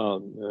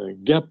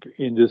gap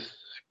in this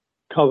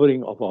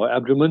covering of our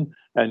abdomen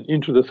and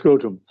into the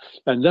scrotum.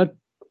 And that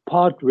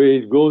part where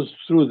it goes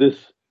through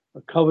this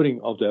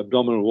covering of the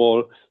abdominal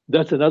wall,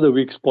 that's another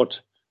weak spot.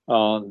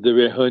 The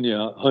way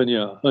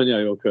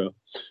hernia occur.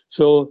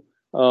 So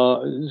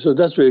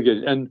that's where you get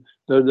it. And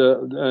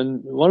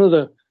one of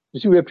the, you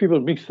see where people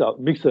mix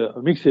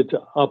it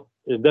up,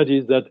 and that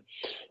is that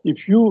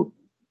if you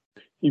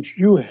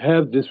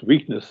have this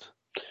weakness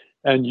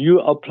and you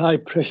apply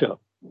pressure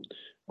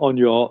on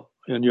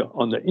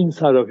the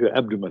inside of your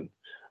abdomen,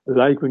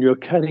 like when you're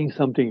carrying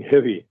something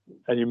heavy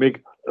and you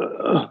make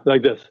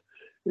like this,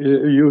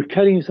 you're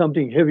carrying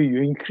something heavy,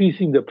 you're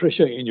increasing the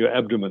pressure in your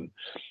abdomen.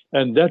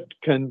 And that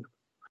can,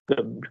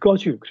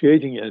 because you're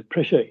creating a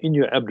pressure in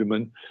your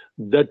abdomen,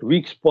 that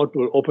weak spot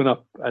will open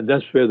up, and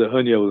that's where the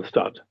hernia will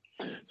start.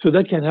 So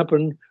that can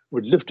happen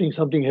with lifting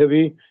something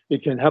heavy.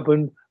 It can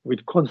happen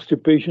with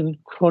constipation,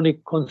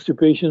 chronic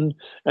constipation,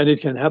 and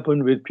it can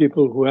happen with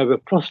people who have a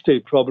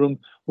prostate problem,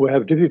 who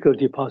have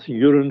difficulty passing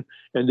urine,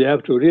 and they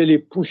have to really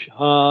push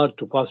hard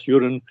to pass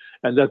urine,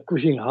 and that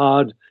pushing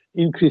hard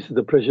increases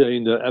the pressure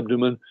in the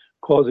abdomen,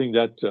 causing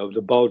that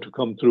the bowel to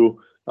come through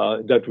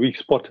that weak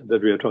spot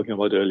that we were talking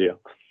about earlier.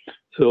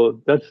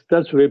 So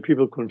that's where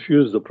people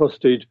confuse the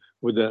prostate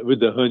with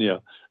the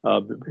hernia,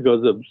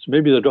 because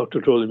maybe the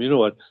doctor told them, you know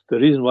what, the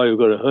reason why you've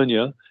got a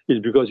hernia is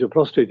because your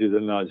prostate is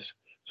enlarged.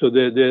 So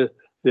they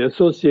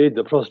associate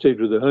the prostate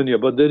with the hernia,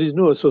 but there is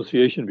no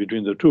association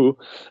between the two.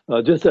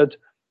 Just that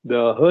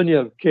the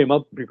hernia came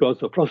up because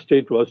the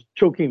prostate was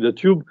choking the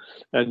tube,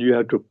 and you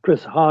had to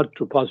press hard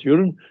to pass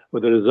urine,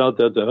 with the result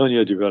that the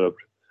hernia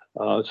developed.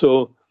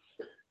 So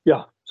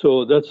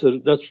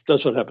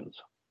that's what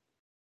happens.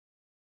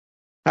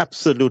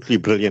 Absolutely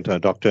brilliant,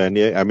 Doctor. And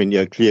I mean,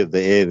 you cleared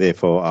the air there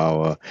for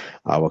our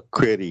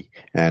query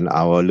and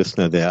our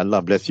listener there.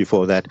 Allah bless you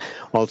for that.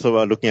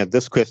 Also, looking at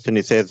this question,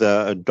 it says,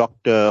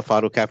 Dr.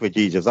 Farooq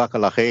Kafaji,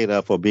 Jazakallah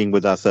khair for being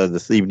with us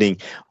this evening.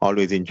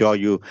 Always enjoy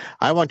you.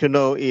 I want to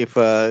know if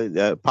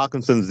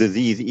Parkinson's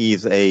disease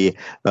is a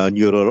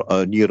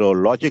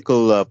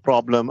neurological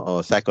problem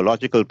or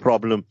psychological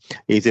problem.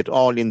 Is it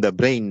all in the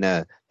brain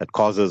that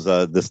causes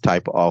this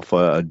type of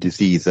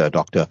disease,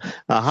 Doctor?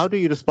 How do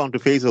you respond to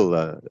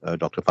Faisal,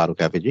 Dr. Farooq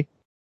Kafaji?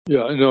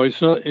 Yeah, no,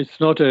 it's not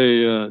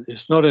a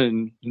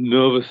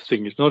nervous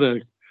thing. It's not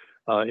an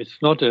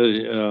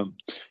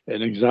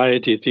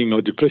anxiety thing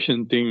or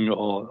depression thing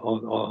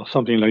or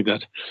something like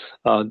that.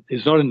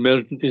 It's not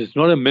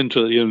a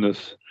mental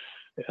illness.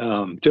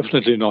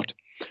 Definitely not.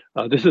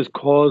 This is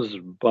caused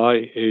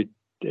by a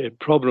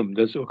problem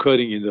that's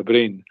occurring in the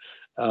brain,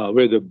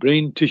 where the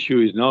brain tissue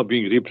is now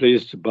being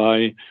replaced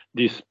by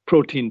these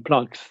protein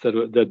plaques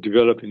that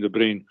develop in the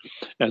brain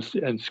and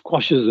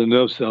squashes the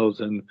nerve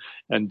cells and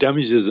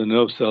damages the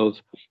nerve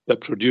cells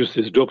that produce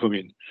this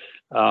dopamine.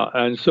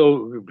 And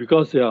so,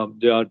 because they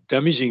are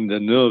damaging the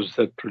nerves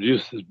that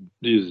produce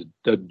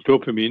that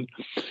dopamine,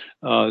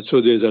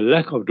 so there's a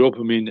lack of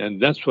dopamine,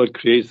 and that's what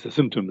creates the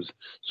symptoms.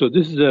 So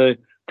this is a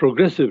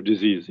progressive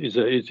disease.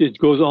 It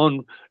goes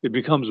on. It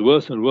becomes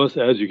worse and worse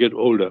as you get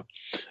older,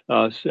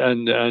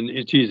 and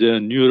it is a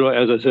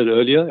as I said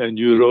earlier, a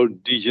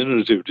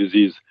neurodegenerative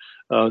disease.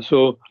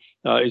 So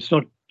it's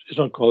not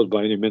caused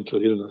by any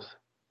mental illness.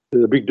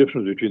 There's a big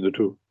difference between the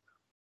two.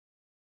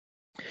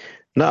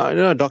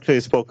 Now, doctor, you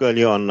spoke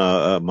earlier on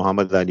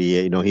Muhammad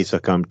Ali. He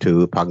succumbed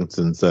to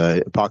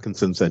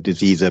Parkinson's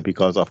disease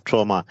because of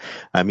trauma.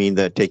 I mean,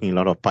 they're taking a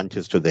lot of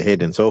punches to the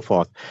head and so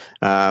forth.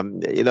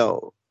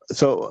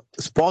 So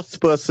sports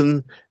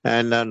person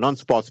and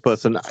non-sports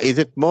person, is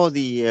it more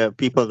the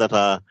people that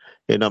are,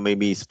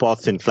 maybe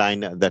sports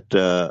inclined that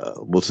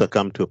will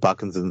succumb to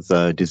Parkinson's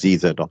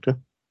disease, doctor?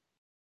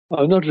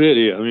 Not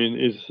really. I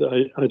mean,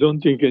 I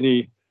don't think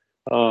any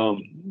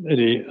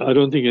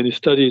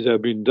studies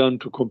have been done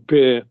to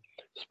compare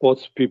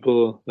sports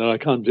people. I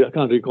can't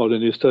recall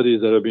any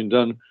studies that have been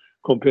done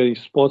comparing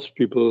sports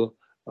people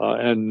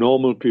and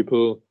normal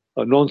people,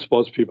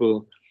 non-sports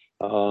people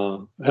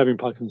having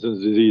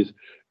Parkinson's disease.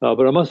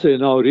 But I must say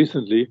now,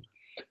 recently,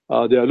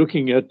 they are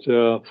looking at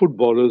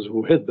footballers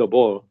who hit the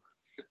ball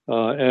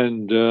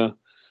and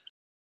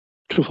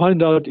to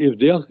find out if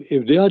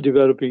they are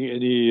developing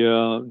any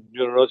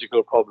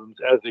neurological problems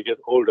as they get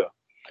older.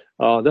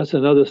 That's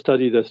another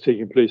study that's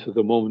taking place at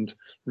the moment,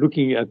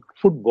 looking at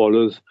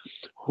footballers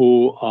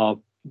who are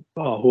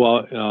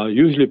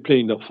usually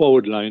playing the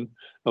forward line,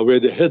 where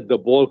they hit the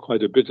ball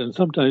quite a bit, and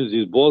sometimes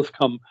these balls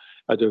come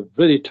at a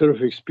very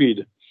terrific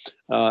speed,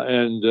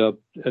 and if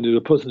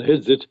the person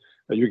hits it,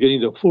 you're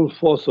getting the full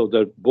force of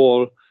that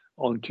ball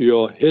onto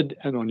your head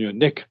and on your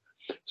neck.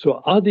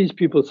 So, are these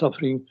people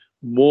suffering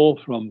more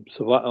from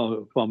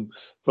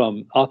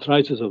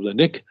arthritis of the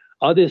neck?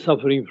 Are they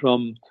suffering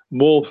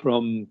more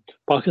from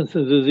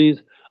Parkinson's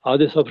disease? Are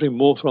they suffering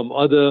more from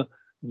other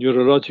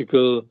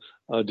neurological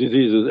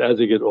diseases as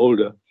they get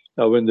older,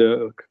 when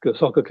the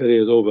soccer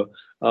career is over?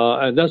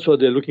 And that's what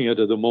they're looking at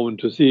the moment,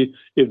 to see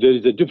if there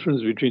is a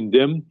difference between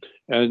them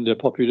and the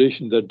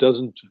population that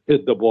doesn't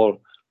hit the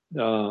ball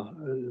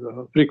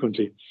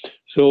frequently.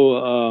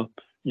 So,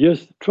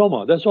 yes,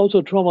 trauma. That's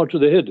also trauma to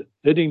the head,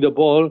 hitting the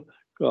ball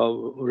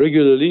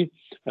regularly,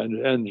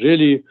 and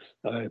really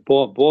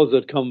balls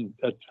that come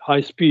at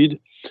high speed,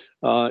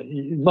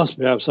 it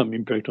must have some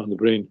impact on the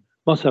brain,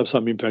 must have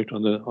some impact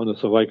on the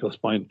cervical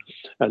spine.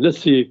 And let's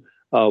see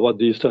what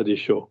these studies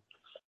show.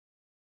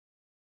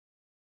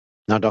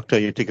 Now, doctor,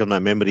 you tickle my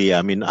memory.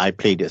 I mean, I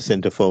played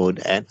center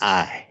forward, and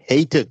I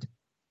hated,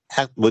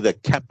 with a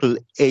capital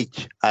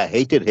H, I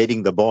hated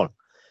hitting the ball.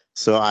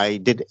 So I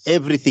did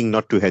everything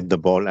not to hit the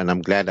ball, and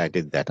I'm glad I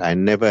did that. I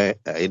never,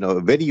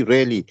 very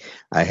rarely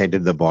I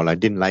headed the ball. I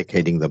didn't like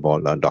hitting the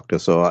ball, doctor.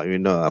 So,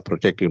 I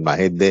protected my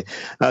head there.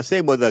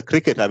 Same with the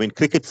cricket. I mean,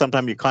 cricket,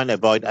 sometimes you can't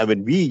avoid. I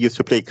mean, we used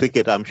to play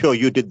cricket. I'm sure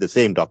you did the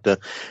same, doctor.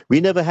 We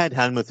never had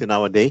helmets in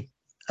our day.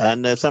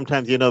 And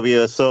sometimes, we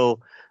were so...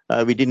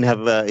 we didn't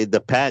have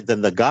the pads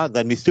and the guards,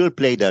 and we still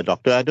played,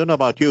 doctor. I don't know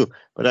about you,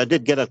 but I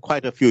did get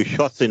quite a few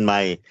shots in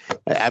my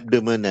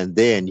abdomen and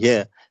there and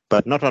here,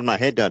 but not on my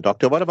head,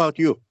 doctor. What about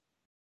you?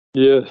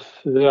 Yes,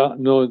 yeah,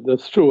 no,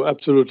 that's true,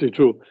 absolutely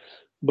true.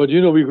 But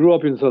we grew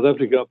up in South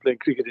Africa, playing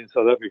cricket in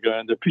South Africa,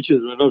 and the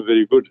pitches were not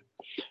very good,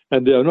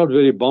 and they are not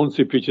very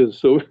bouncy pitches.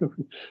 So,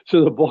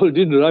 so the ball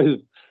didn't rise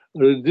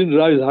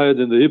higher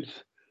than the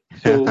hips.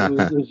 So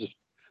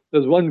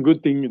there's one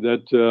good thing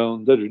that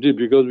we did,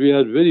 because we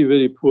had very,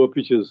 very poor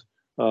pitches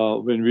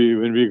when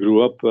we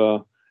grew up,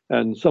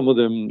 and some of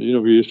them,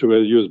 we used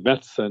to use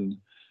bats, and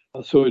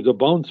so the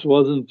bounce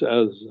wasn't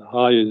as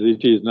high as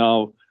it is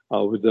now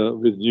with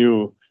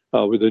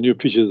the new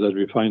pitches that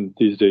we find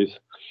these days.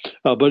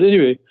 But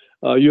anyway,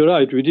 you're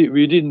right. We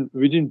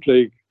didn't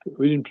play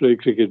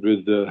cricket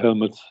with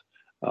helmets.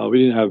 We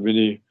didn't have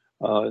many.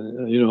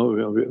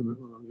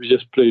 We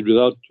just played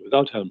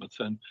without helmets,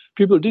 and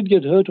people did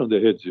get hurt on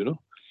their heads.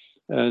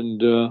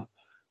 And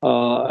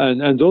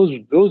those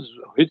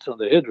hits on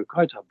the head were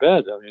quite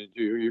bad. I mean,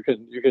 you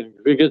can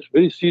get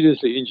very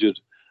seriously injured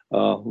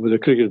with a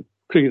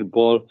cricket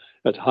ball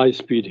at high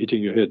speed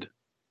hitting your head.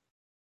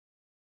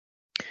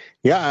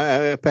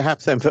 Yeah,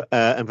 perhaps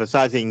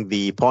emphasizing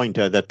the point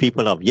that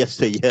people of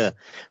yesteryear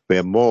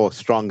were more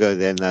stronger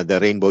than the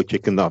rainbow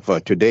chicken of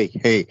today.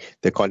 Hey,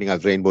 they're calling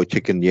us rainbow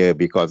chicken here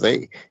because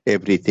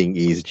everything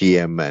is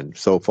GM and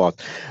so forth.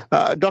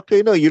 Doctor,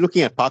 you're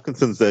looking at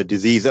Parkinson's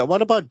disease.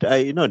 What about,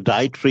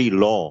 dietary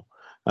law?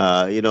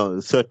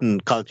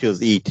 Certain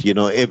cultures eat,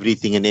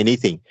 everything and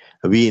anything.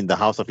 We in the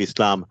House of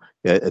Islam,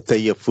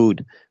 Tayyib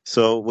food.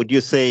 So would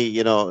you say,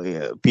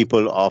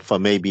 people of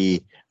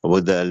maybe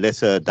with a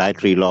lesser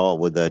dietary law,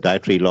 with a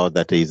dietary law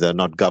that is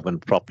not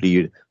governed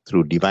properly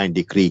through divine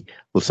decree,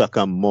 will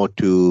succumb more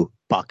to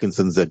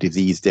Parkinson's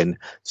disease than,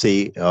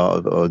 say,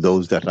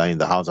 those that are in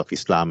the House of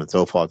Islam and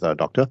so forth,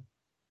 doctor?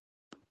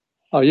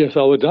 Yes,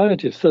 our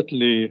diet is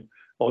certainly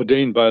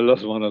ordained by Allah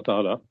subhanahu wa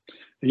ta'ala.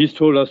 He's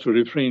told us to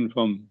refrain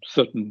from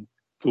certain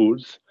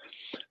foods.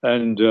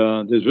 And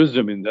there's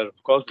wisdom in that,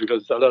 of course,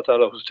 because Allah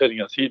Ta'ala who's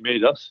telling us, He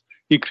made us,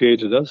 He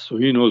created us, so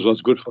He knows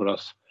what's good for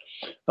us.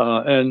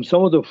 And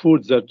some of the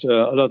foods that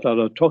Allah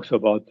Ta'ala talks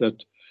about,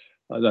 that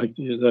like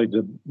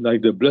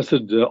the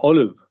blessed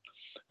olive,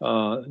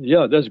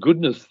 that's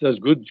goodness. There's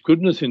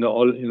goodness in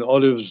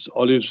olive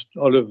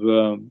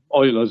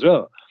oil as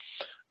well,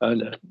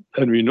 and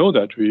we know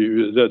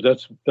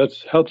that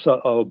that's helps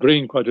our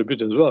brain quite a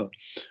bit as well.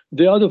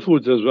 There are other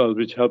foods as well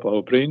which help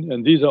our brain,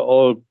 and these are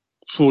all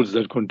foods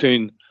that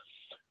contain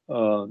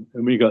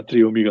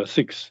omega-3,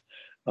 omega-6.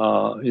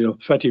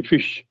 Fatty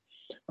fish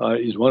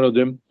is one of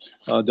them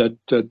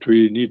that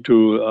we need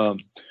to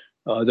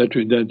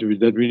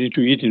that we need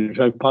to eat. In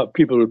fact,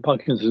 people with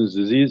Parkinson's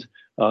disease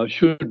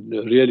should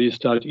really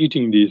start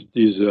eating these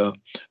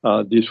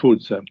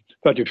foods,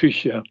 fatty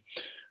fish. Then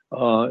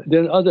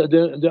there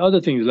are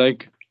other things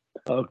like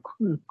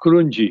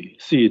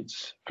kurunji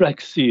seeds,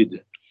 flax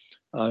seed,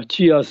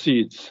 chia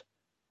seeds,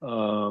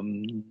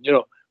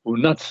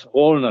 nuts,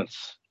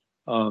 walnuts,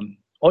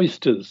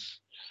 oysters,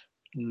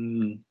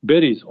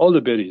 berries. All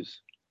the berries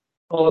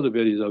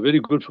are very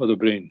good for the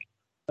brain,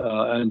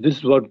 and this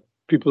is what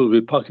people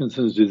with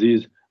Parkinson's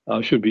disease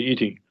should be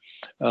eating.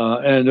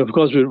 And of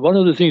course, one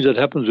of the things that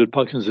happens with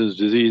Parkinson's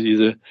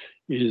disease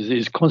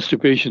is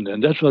constipation,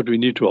 and that's what we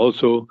need to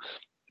also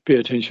pay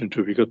attention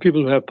to, because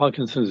people who have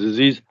Parkinson's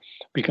disease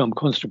become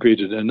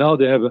constipated, and now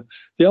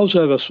they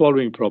also have a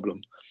swallowing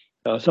problem.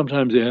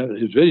 Sometimes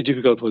it's very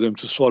difficult for them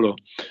to swallow,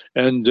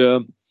 and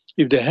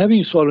if they're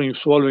having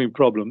swallowing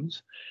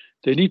problems,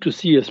 they need to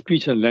see a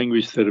speech and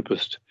language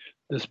therapist.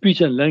 The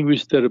speech and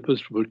language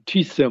therapist will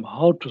teach them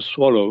how to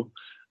swallow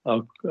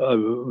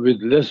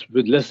with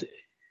less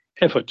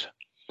effort,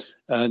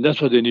 and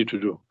that's what they need to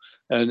do.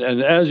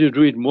 And as you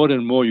do it more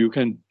and more, you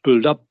can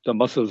build up the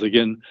muscles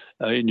again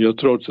in your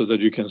throat so that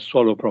you can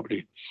swallow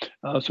properly.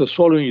 So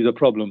swallowing is a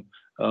problem.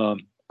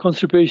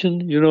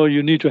 Constipation,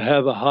 you need to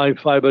have a high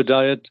fiber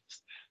diet,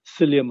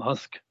 psyllium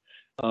husk,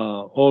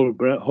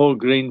 whole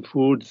grain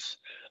foods,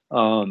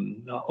 high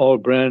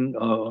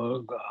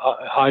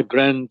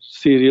brand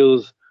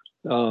cereals,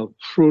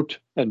 fruit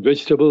and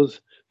vegetables.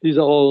 These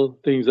are all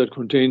things that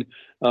contain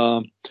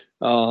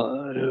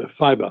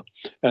fiber.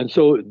 And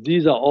so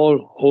these are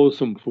all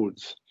wholesome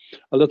foods.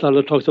 Allah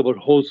Ta'ala talks about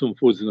wholesome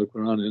foods in the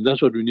Quran, and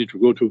that's what we need to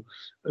go to.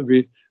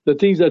 The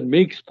things that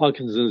makes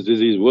Parkinson's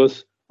disease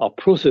worse are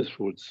processed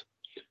foods.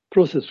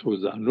 Processed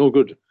foods are no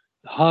good.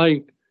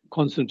 High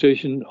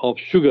concentration of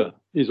sugar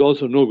is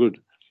also no good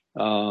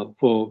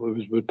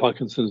with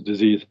Parkinson's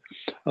disease.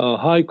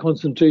 High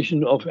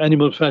concentration of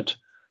animal fat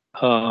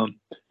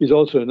is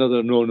also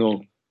another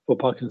no-no for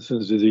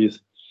Parkinson's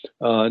disease.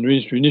 And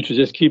we need to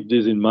just keep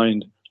this in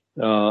mind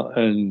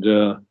and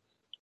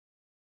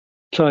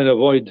try and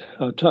avoid.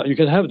 You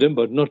can have them,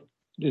 but not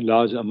in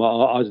large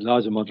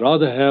amount.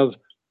 Rather have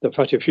the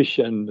fatty fish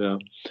and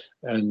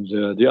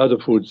the other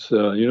foods,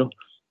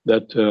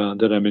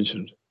 that I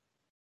mentioned.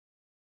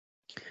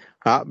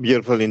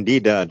 Beautiful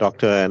indeed,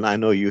 Doctor. And I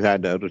know you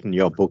had written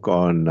your book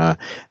on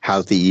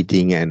healthy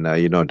eating and,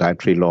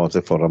 dietary laws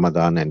for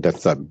Ramadan. And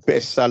that's a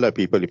bestseller,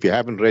 people. If you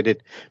haven't read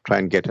it, try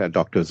and get a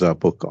doctor's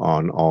book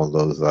on all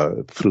those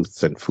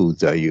fruits and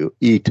foods you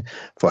eat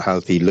for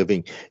healthy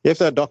living. Yes,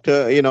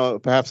 Doctor,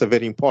 perhaps a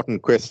very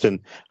important question.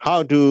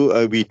 How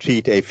do we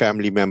treat a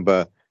family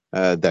member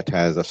that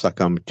has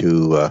succumbed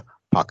to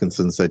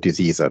Parkinson's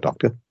disease,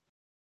 Doctor?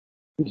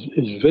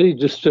 It's very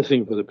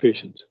distressing for the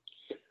patient.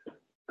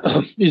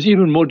 Is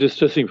even more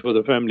distressing for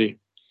the family.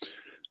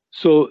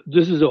 So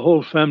this is a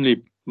whole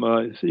family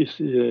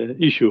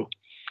issue.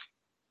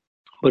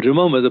 But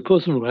remember, the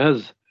person who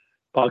has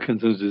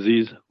Parkinson's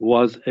disease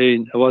was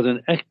an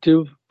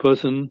active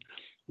person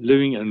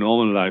living a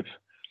normal life,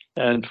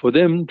 and for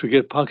them to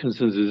get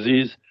Parkinson's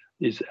disease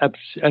is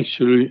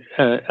actually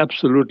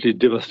absolutely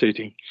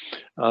devastating.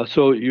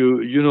 So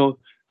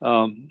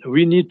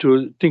we need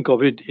to think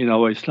of it in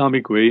our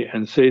Islamic way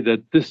and say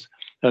that this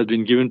has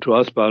been given to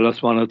us by Allah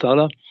subhanahu wa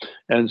ta'ala,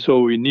 and so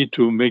we need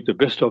to make the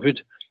best of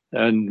it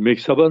and make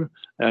sabr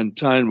and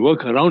try and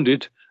work around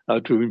it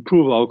to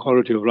improve our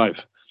quality of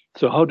life.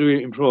 So how do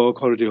we improve our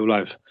quality of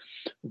life?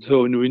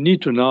 So we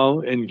need to now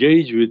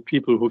engage with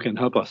people who can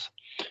help us.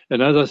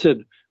 And as I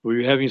said, when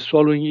you're having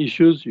swallowing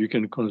issues, you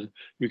can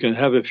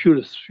have a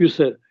few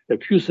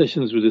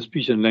sessions with a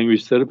speech and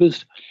language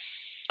therapist.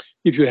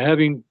 If you're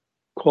having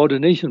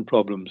coordination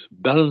problems,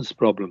 balance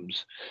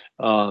problems,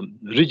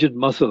 rigid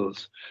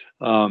muscles,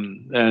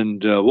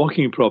 and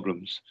walking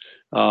problems,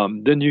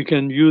 then you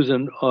can use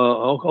an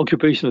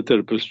occupational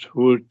therapist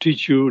who will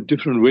teach you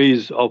different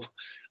ways of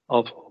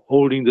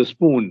holding the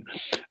spoon.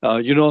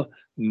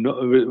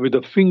 With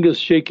the fingers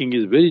shaking,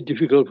 it's very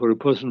difficult for a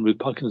person with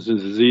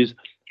Parkinson's disease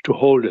to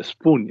hold a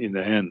spoon in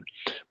the hand.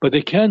 But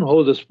they can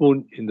hold the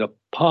spoon in the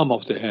palm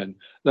of the hand,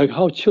 like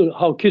how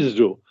kids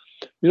do.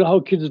 You know how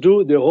kids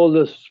do? They hold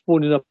the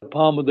spoon in the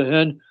palm of the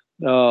hand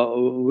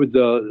with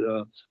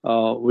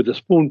the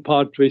spoon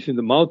part facing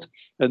the mouth,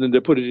 and then they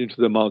put it into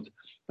the mouth.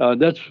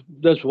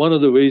 That's one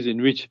of the ways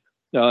in which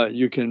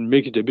you can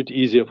make it a bit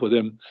easier for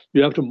them.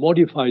 You have to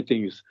modify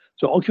things.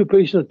 So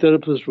occupational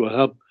therapists will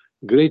help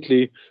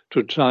greatly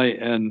to try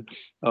and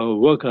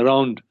work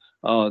around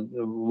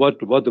what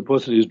the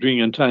person is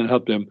doing and try and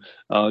help them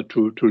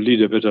to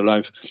lead a better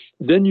life.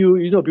 Then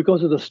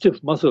because of the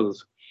stiff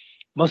muscles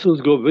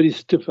go very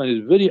stiff and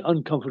is very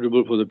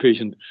uncomfortable for the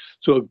patient.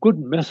 So a good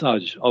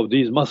massage of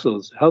these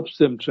muscles helps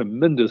them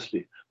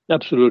tremendously.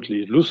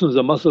 Absolutely. It loosens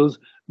the muscles,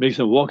 makes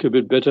them walk a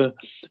bit better,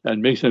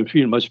 and makes them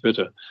feel much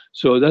better.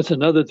 So that's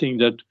another thing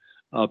that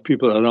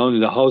people around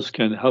in the house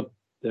can help,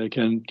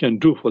 can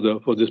do for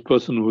this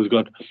person who's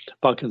got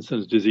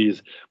Parkinson's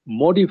disease.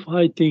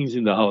 Modify things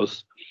in the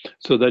house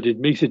so that it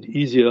makes it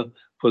easier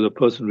for the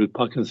person with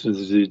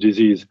Parkinson's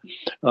disease.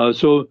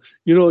 So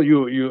you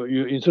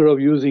instead of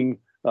using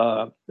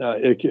a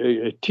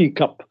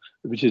teacup,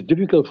 which is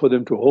difficult for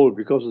them to hold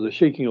because of the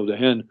shaking of the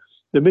hand,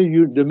 they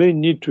may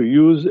need to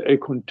use a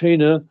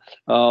container,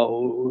 a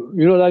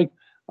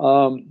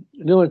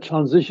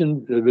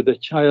transition with a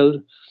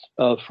child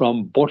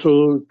from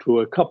bottle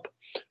to a cup.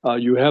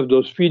 You have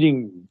those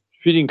feeding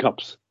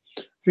cups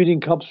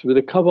with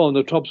a cover on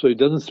the top so it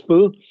doesn't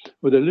spill,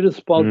 with a little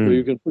spout where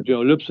you can put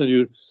your lips,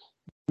 and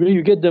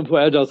you get them for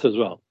adults as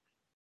well.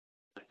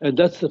 And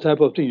that's the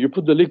type of thing. You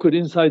put the liquid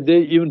inside there,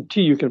 even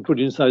tea you can put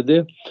inside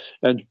there,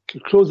 and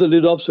close the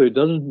lid off so it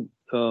doesn't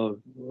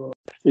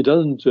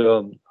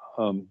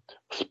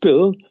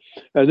spill.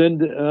 And then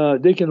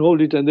they can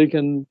hold it and they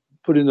can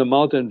put it in the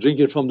mouth and drink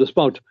it from the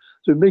spout.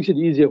 So it makes it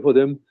easier for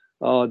them.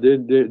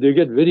 They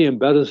get very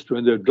embarrassed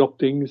when they drop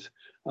things,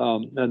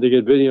 and they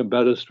get very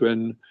embarrassed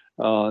when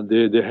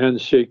their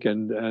hands shake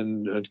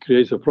and it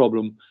creates a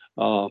problem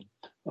for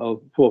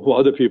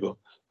other people.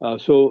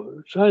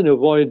 So try and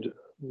avoid,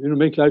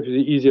 make life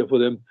easier for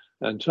them,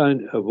 and try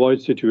and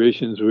avoid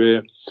situations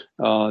where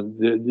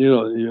they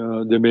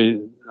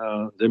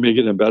may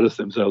get embarrassed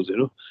themselves.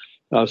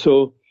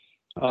 So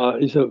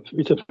it's a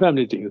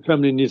family thing. The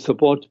family needs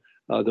support.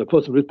 The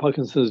person with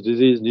Parkinson's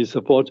disease needs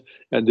support,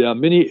 and there are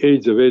many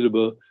aids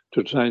available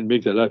to try and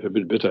make their life a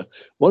bit better.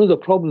 One of the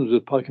problems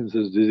with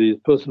Parkinson's disease,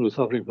 person who's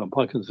suffering from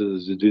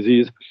Parkinson's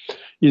disease,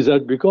 is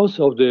that because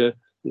of the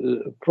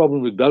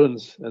problem with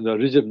balance and the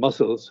rigid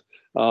muscles,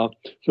 so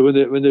when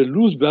they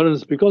lose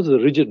balance because of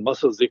the rigid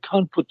muscles, they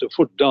can't put the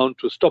foot down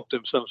to stop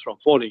themselves from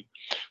falling.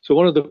 So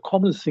one of the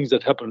common things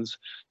that happens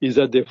is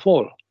that they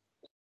fall.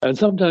 And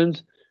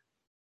sometimes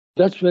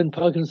that's when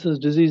Parkinson's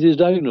disease is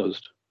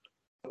diagnosed.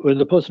 When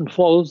the person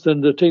falls, then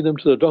they take them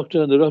to the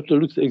doctor, and the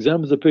doctor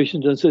examines the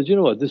patient and says,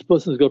 this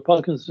person's got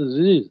Parkinson's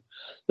disease.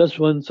 That's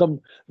when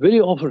very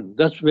often,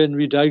 that's when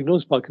we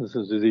diagnose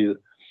Parkinson's disease.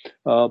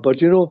 But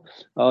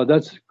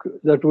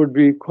that would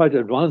be quite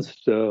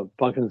advanced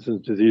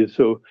Parkinson's disease.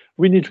 So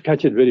we need to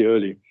catch it very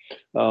early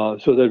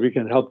so that we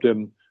can help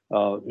them,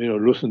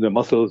 loosen their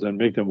muscles and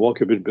make them walk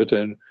a bit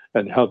better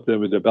and help them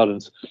with their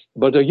balance.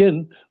 But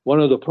again, one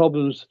of the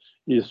problems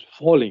is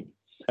falling.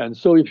 And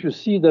so if you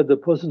see that the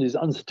person is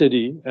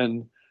unsteady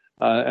and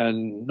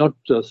not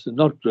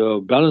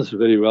balanced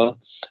very well,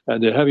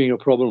 and they're having a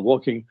problem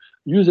walking,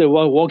 use a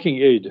walking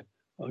aid.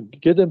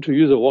 Get them to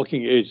use a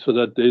walking aid so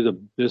that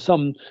there's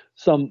some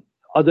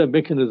other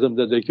mechanism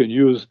that they can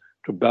use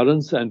to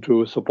balance and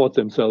to support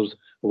themselves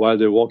while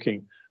they're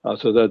walking,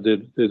 so that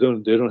they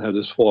don't have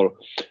this fall.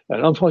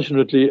 And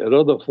unfortunately, a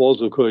lot of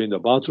falls occur in the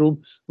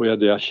bathroom where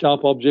there are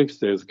sharp objects,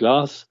 there's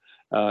glass,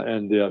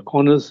 and there are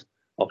corners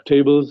of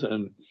tables,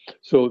 and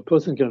so a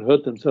person can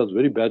hurt themselves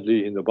very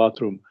badly in the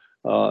bathroom.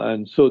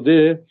 And so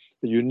there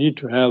you need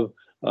to have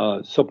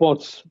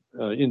supports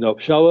in the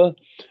shower,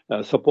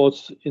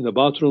 supports in the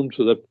bathroom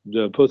so that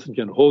the person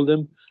can hold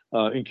them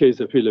in case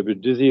they feel a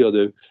bit dizzy or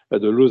they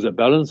lose their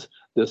balance.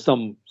 There's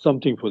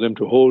something for them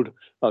to hold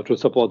to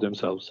support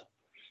themselves.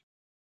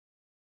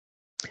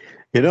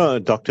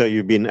 Doctor,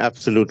 you've been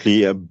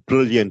absolutely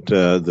brilliant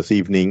this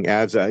evening,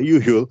 as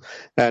usual.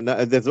 And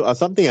there's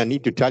something I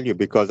need to tell you,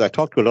 because I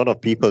talk to a lot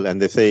of people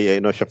and they say,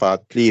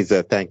 Shafaat, please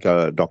thank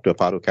Dr.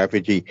 Farooq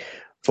Hafeji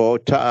for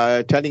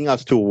telling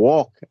us to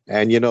walk.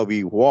 And,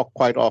 we walk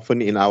quite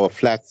often in our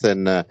flats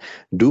and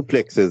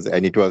duplexes.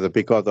 And it was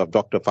because of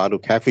Dr.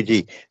 Farooq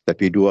Hafeji that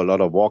we do a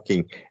lot of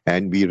walking,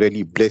 and we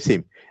really bless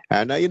him.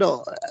 And, when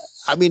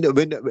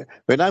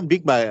I'm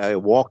doing my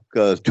walk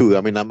too,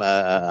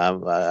 I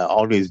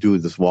always do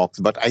these walks,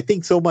 but I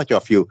think so much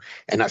of you.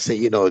 And I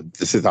say,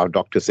 this is how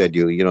doctor said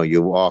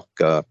you walk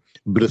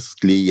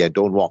briskly and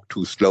don't walk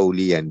too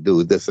slowly and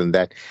do this and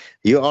that.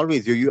 You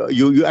always,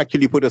 you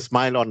actually put a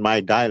smile on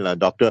my dial,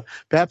 doctor.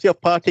 Perhaps your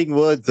parting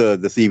words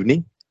this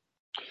evening?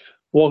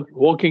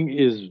 Walking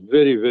is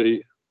very,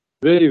 very,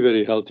 very,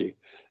 very healthy.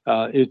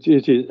 It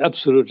is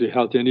absolutely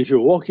healthy. And if you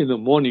walk in the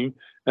morning,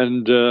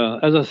 and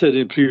as I said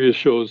in previous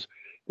shows,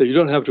 that you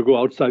don't have to go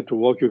outside to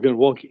walk. You can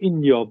walk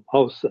in your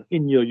house,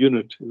 in your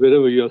unit,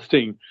 wherever you're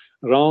staying,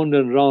 round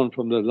and round,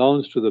 from the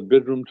lounge to the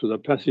bedroom, to the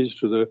passage,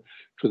 to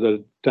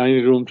the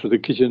dining room, to the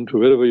kitchen, to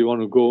wherever you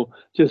want to go.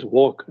 Just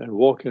walk and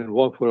walk and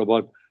walk for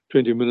about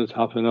 20 minutes,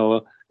 half an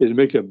hour. It'll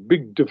make a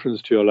big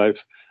difference to your life.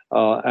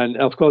 And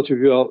of course, if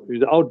you're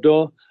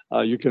outdoor,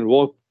 you can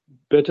walk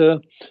better.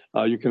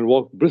 You can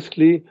walk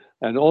briskly.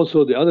 And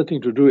also the other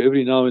thing to do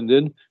every now and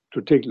then,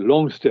 to take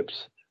long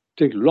steps.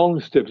 Take long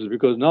steps,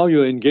 because now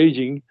you're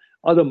engaging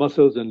other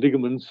muscles and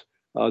ligaments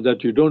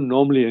that you don't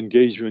normally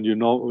engage when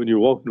you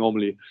walk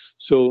normally.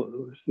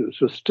 So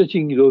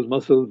stretching those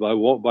muscles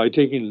by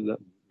taking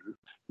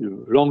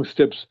long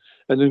steps,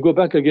 and then go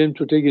back again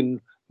to taking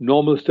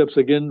normal steps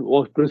again,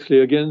 walk briskly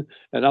again,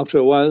 and after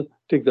a while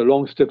take the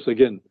long steps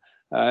again,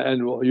 and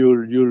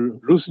you'll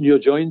loosen your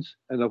joints,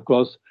 and of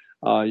course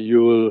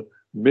you will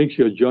make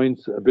your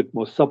joints a bit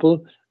more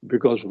supple,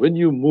 because when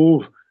you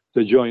move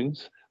the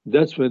joints,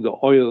 that's when the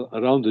oil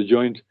around the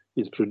joint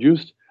is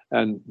produced,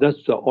 and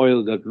that's the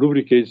oil that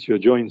lubricates your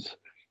joints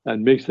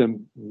and makes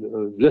them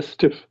less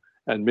stiff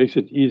and makes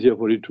it easier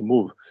for it to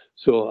move.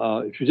 So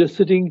if you're just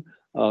sitting,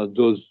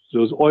 those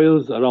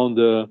oils around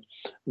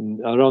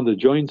the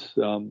joints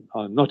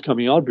are not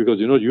coming out, because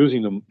you're not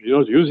using them. You're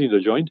not using the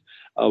joint,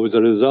 with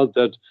the result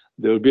that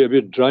there will be a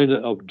bit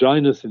of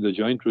dryness in the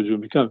joint, which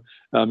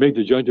will make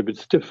the joint a bit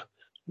stiff,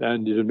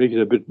 and it will make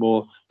it a bit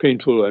more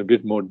painful, a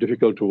bit more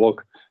difficult to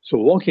walk. So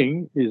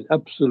walking is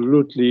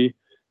absolutely,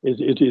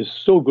 it is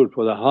so good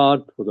for the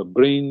heart, for the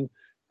brain,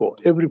 for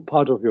every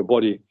part of your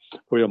body,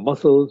 for your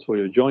muscles, for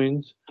your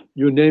joints,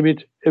 you name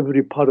it,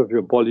 every part of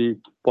your body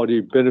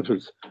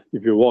benefits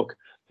if you walk.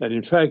 And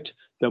in fact,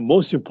 the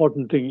most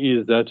important thing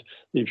is that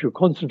if you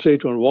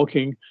concentrate on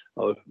walking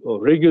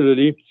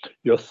regularly,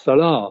 your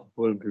salah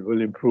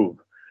will improve.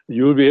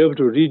 You will be able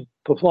to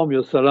perform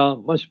your salah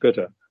much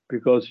better,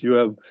 because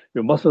your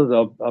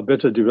muscles are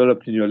better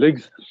developed in your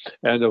legs,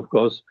 and of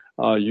course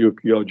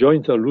your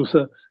joints are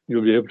looser.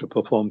 You'll be able to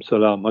perform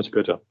salah much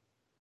better.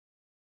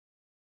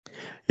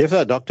 Yes,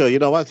 sir, doctor.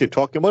 Whilst you're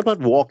talking, what about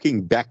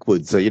walking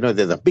backwards?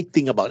 There's a big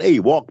thing about, hey,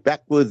 walk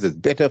backwards, it's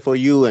better for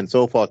you, and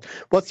so forth.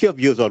 What's your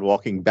views on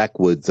walking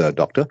backwards,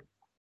 doctor?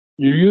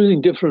 You're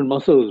using different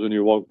muscles when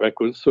you walk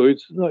backwards, so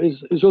it's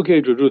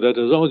okay to do that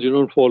as long as you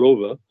don't fall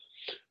over.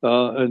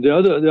 And the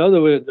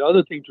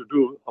other thing to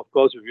do, of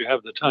course, if you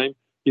have the time,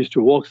 is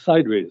to walk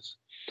sideways.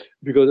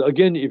 Because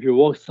again, if you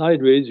walk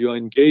sideways, you're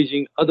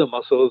engaging other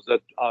muscles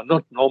that are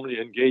not normally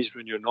engaged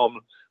when you're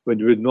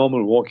with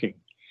normal walking.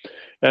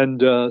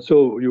 And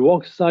so you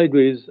walk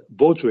sideways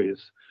both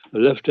ways,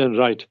 left and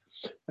right.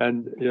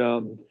 And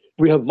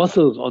we have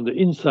muscles on the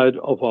inside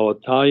of our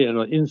thigh and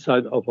on the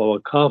inside of our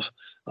calf,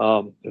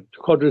 the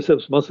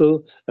quadriceps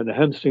muscle and the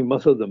hamstring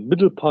muscle. The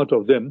middle part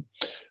of them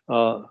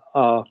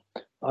are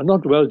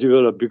not well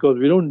developed, because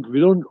we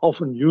don't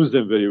often use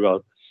them very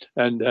well.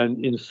 And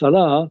in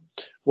Salah,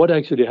 what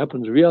actually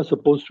happens, we are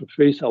supposed to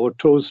face our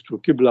toes to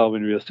Qibla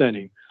when we are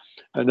standing.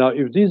 And now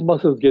if these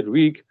muscles get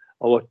weak,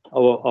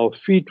 our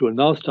feet will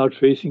now start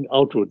facing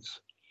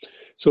outwards.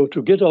 So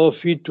to get our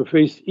feet to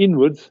face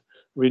inwards,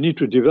 we need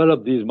to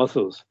develop these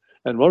muscles.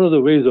 And one of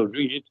the ways of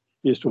doing it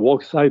is to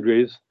walk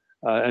sideways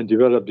and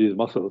develop these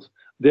muscles.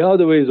 There are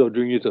other ways of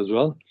doing it as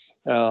well.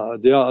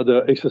 There are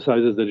other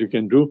exercises that you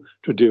can do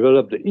to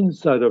develop the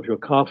inside of your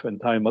calf and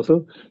thigh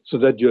muscle, so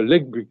that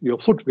your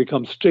foot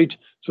becomes straight,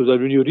 so that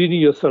when you're reading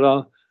your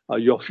salah,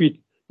 your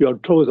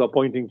toes are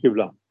pointing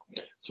Qibla.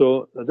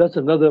 So that's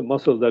another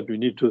muscle that we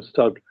need to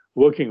start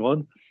working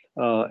on,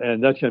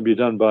 and that can be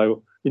done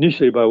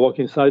initially by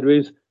walking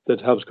sideways.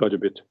 That helps quite a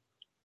bit.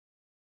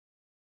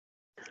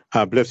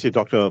 Bless you,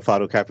 Dr.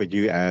 Farooq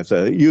Hafeji, as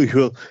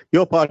usual.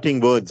 Your parting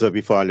words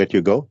before I let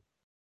you go.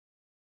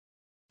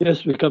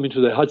 Yes, we're coming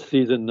to the Hajj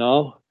season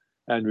now,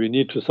 and we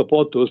need to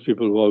support those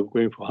people who are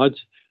going for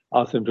Hajj,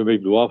 ask them to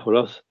make dua for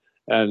us,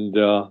 and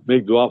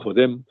make dua for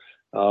them,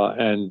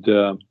 and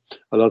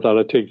Allah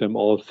Ta'ala take them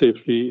all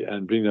safely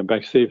and bring them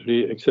back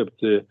safely, except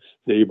the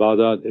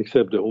ibadat,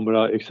 except the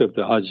umrah, except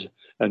the Hajj,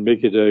 and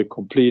make it a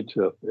complete,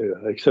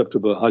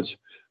 acceptable Hajj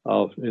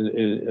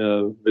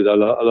with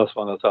Allah Subhanahu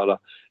wa Ta'ala.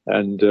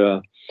 And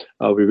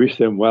we wish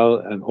them well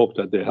and hope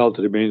that their health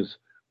remains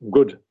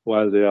good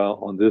while they are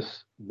on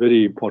this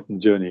very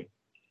important journey.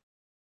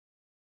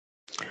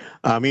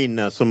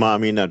 Ameen, Summa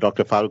Ameen.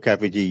 Dr. Farooq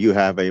Hafeji, you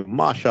have a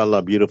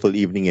mashallah beautiful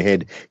evening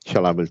ahead.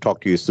 Inshallah, we'll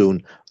talk to you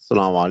soon.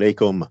 Assalamu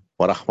alaikum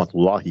wa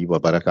rahmatullahi wa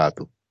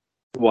barakatuh.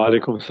 Wa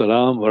alaikum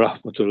salam wa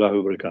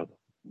rahmatullahi wa barakatuh.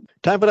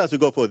 Time for us to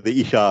go for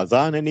the Isha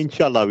Azan, and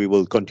inshallah we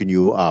will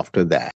continue after that.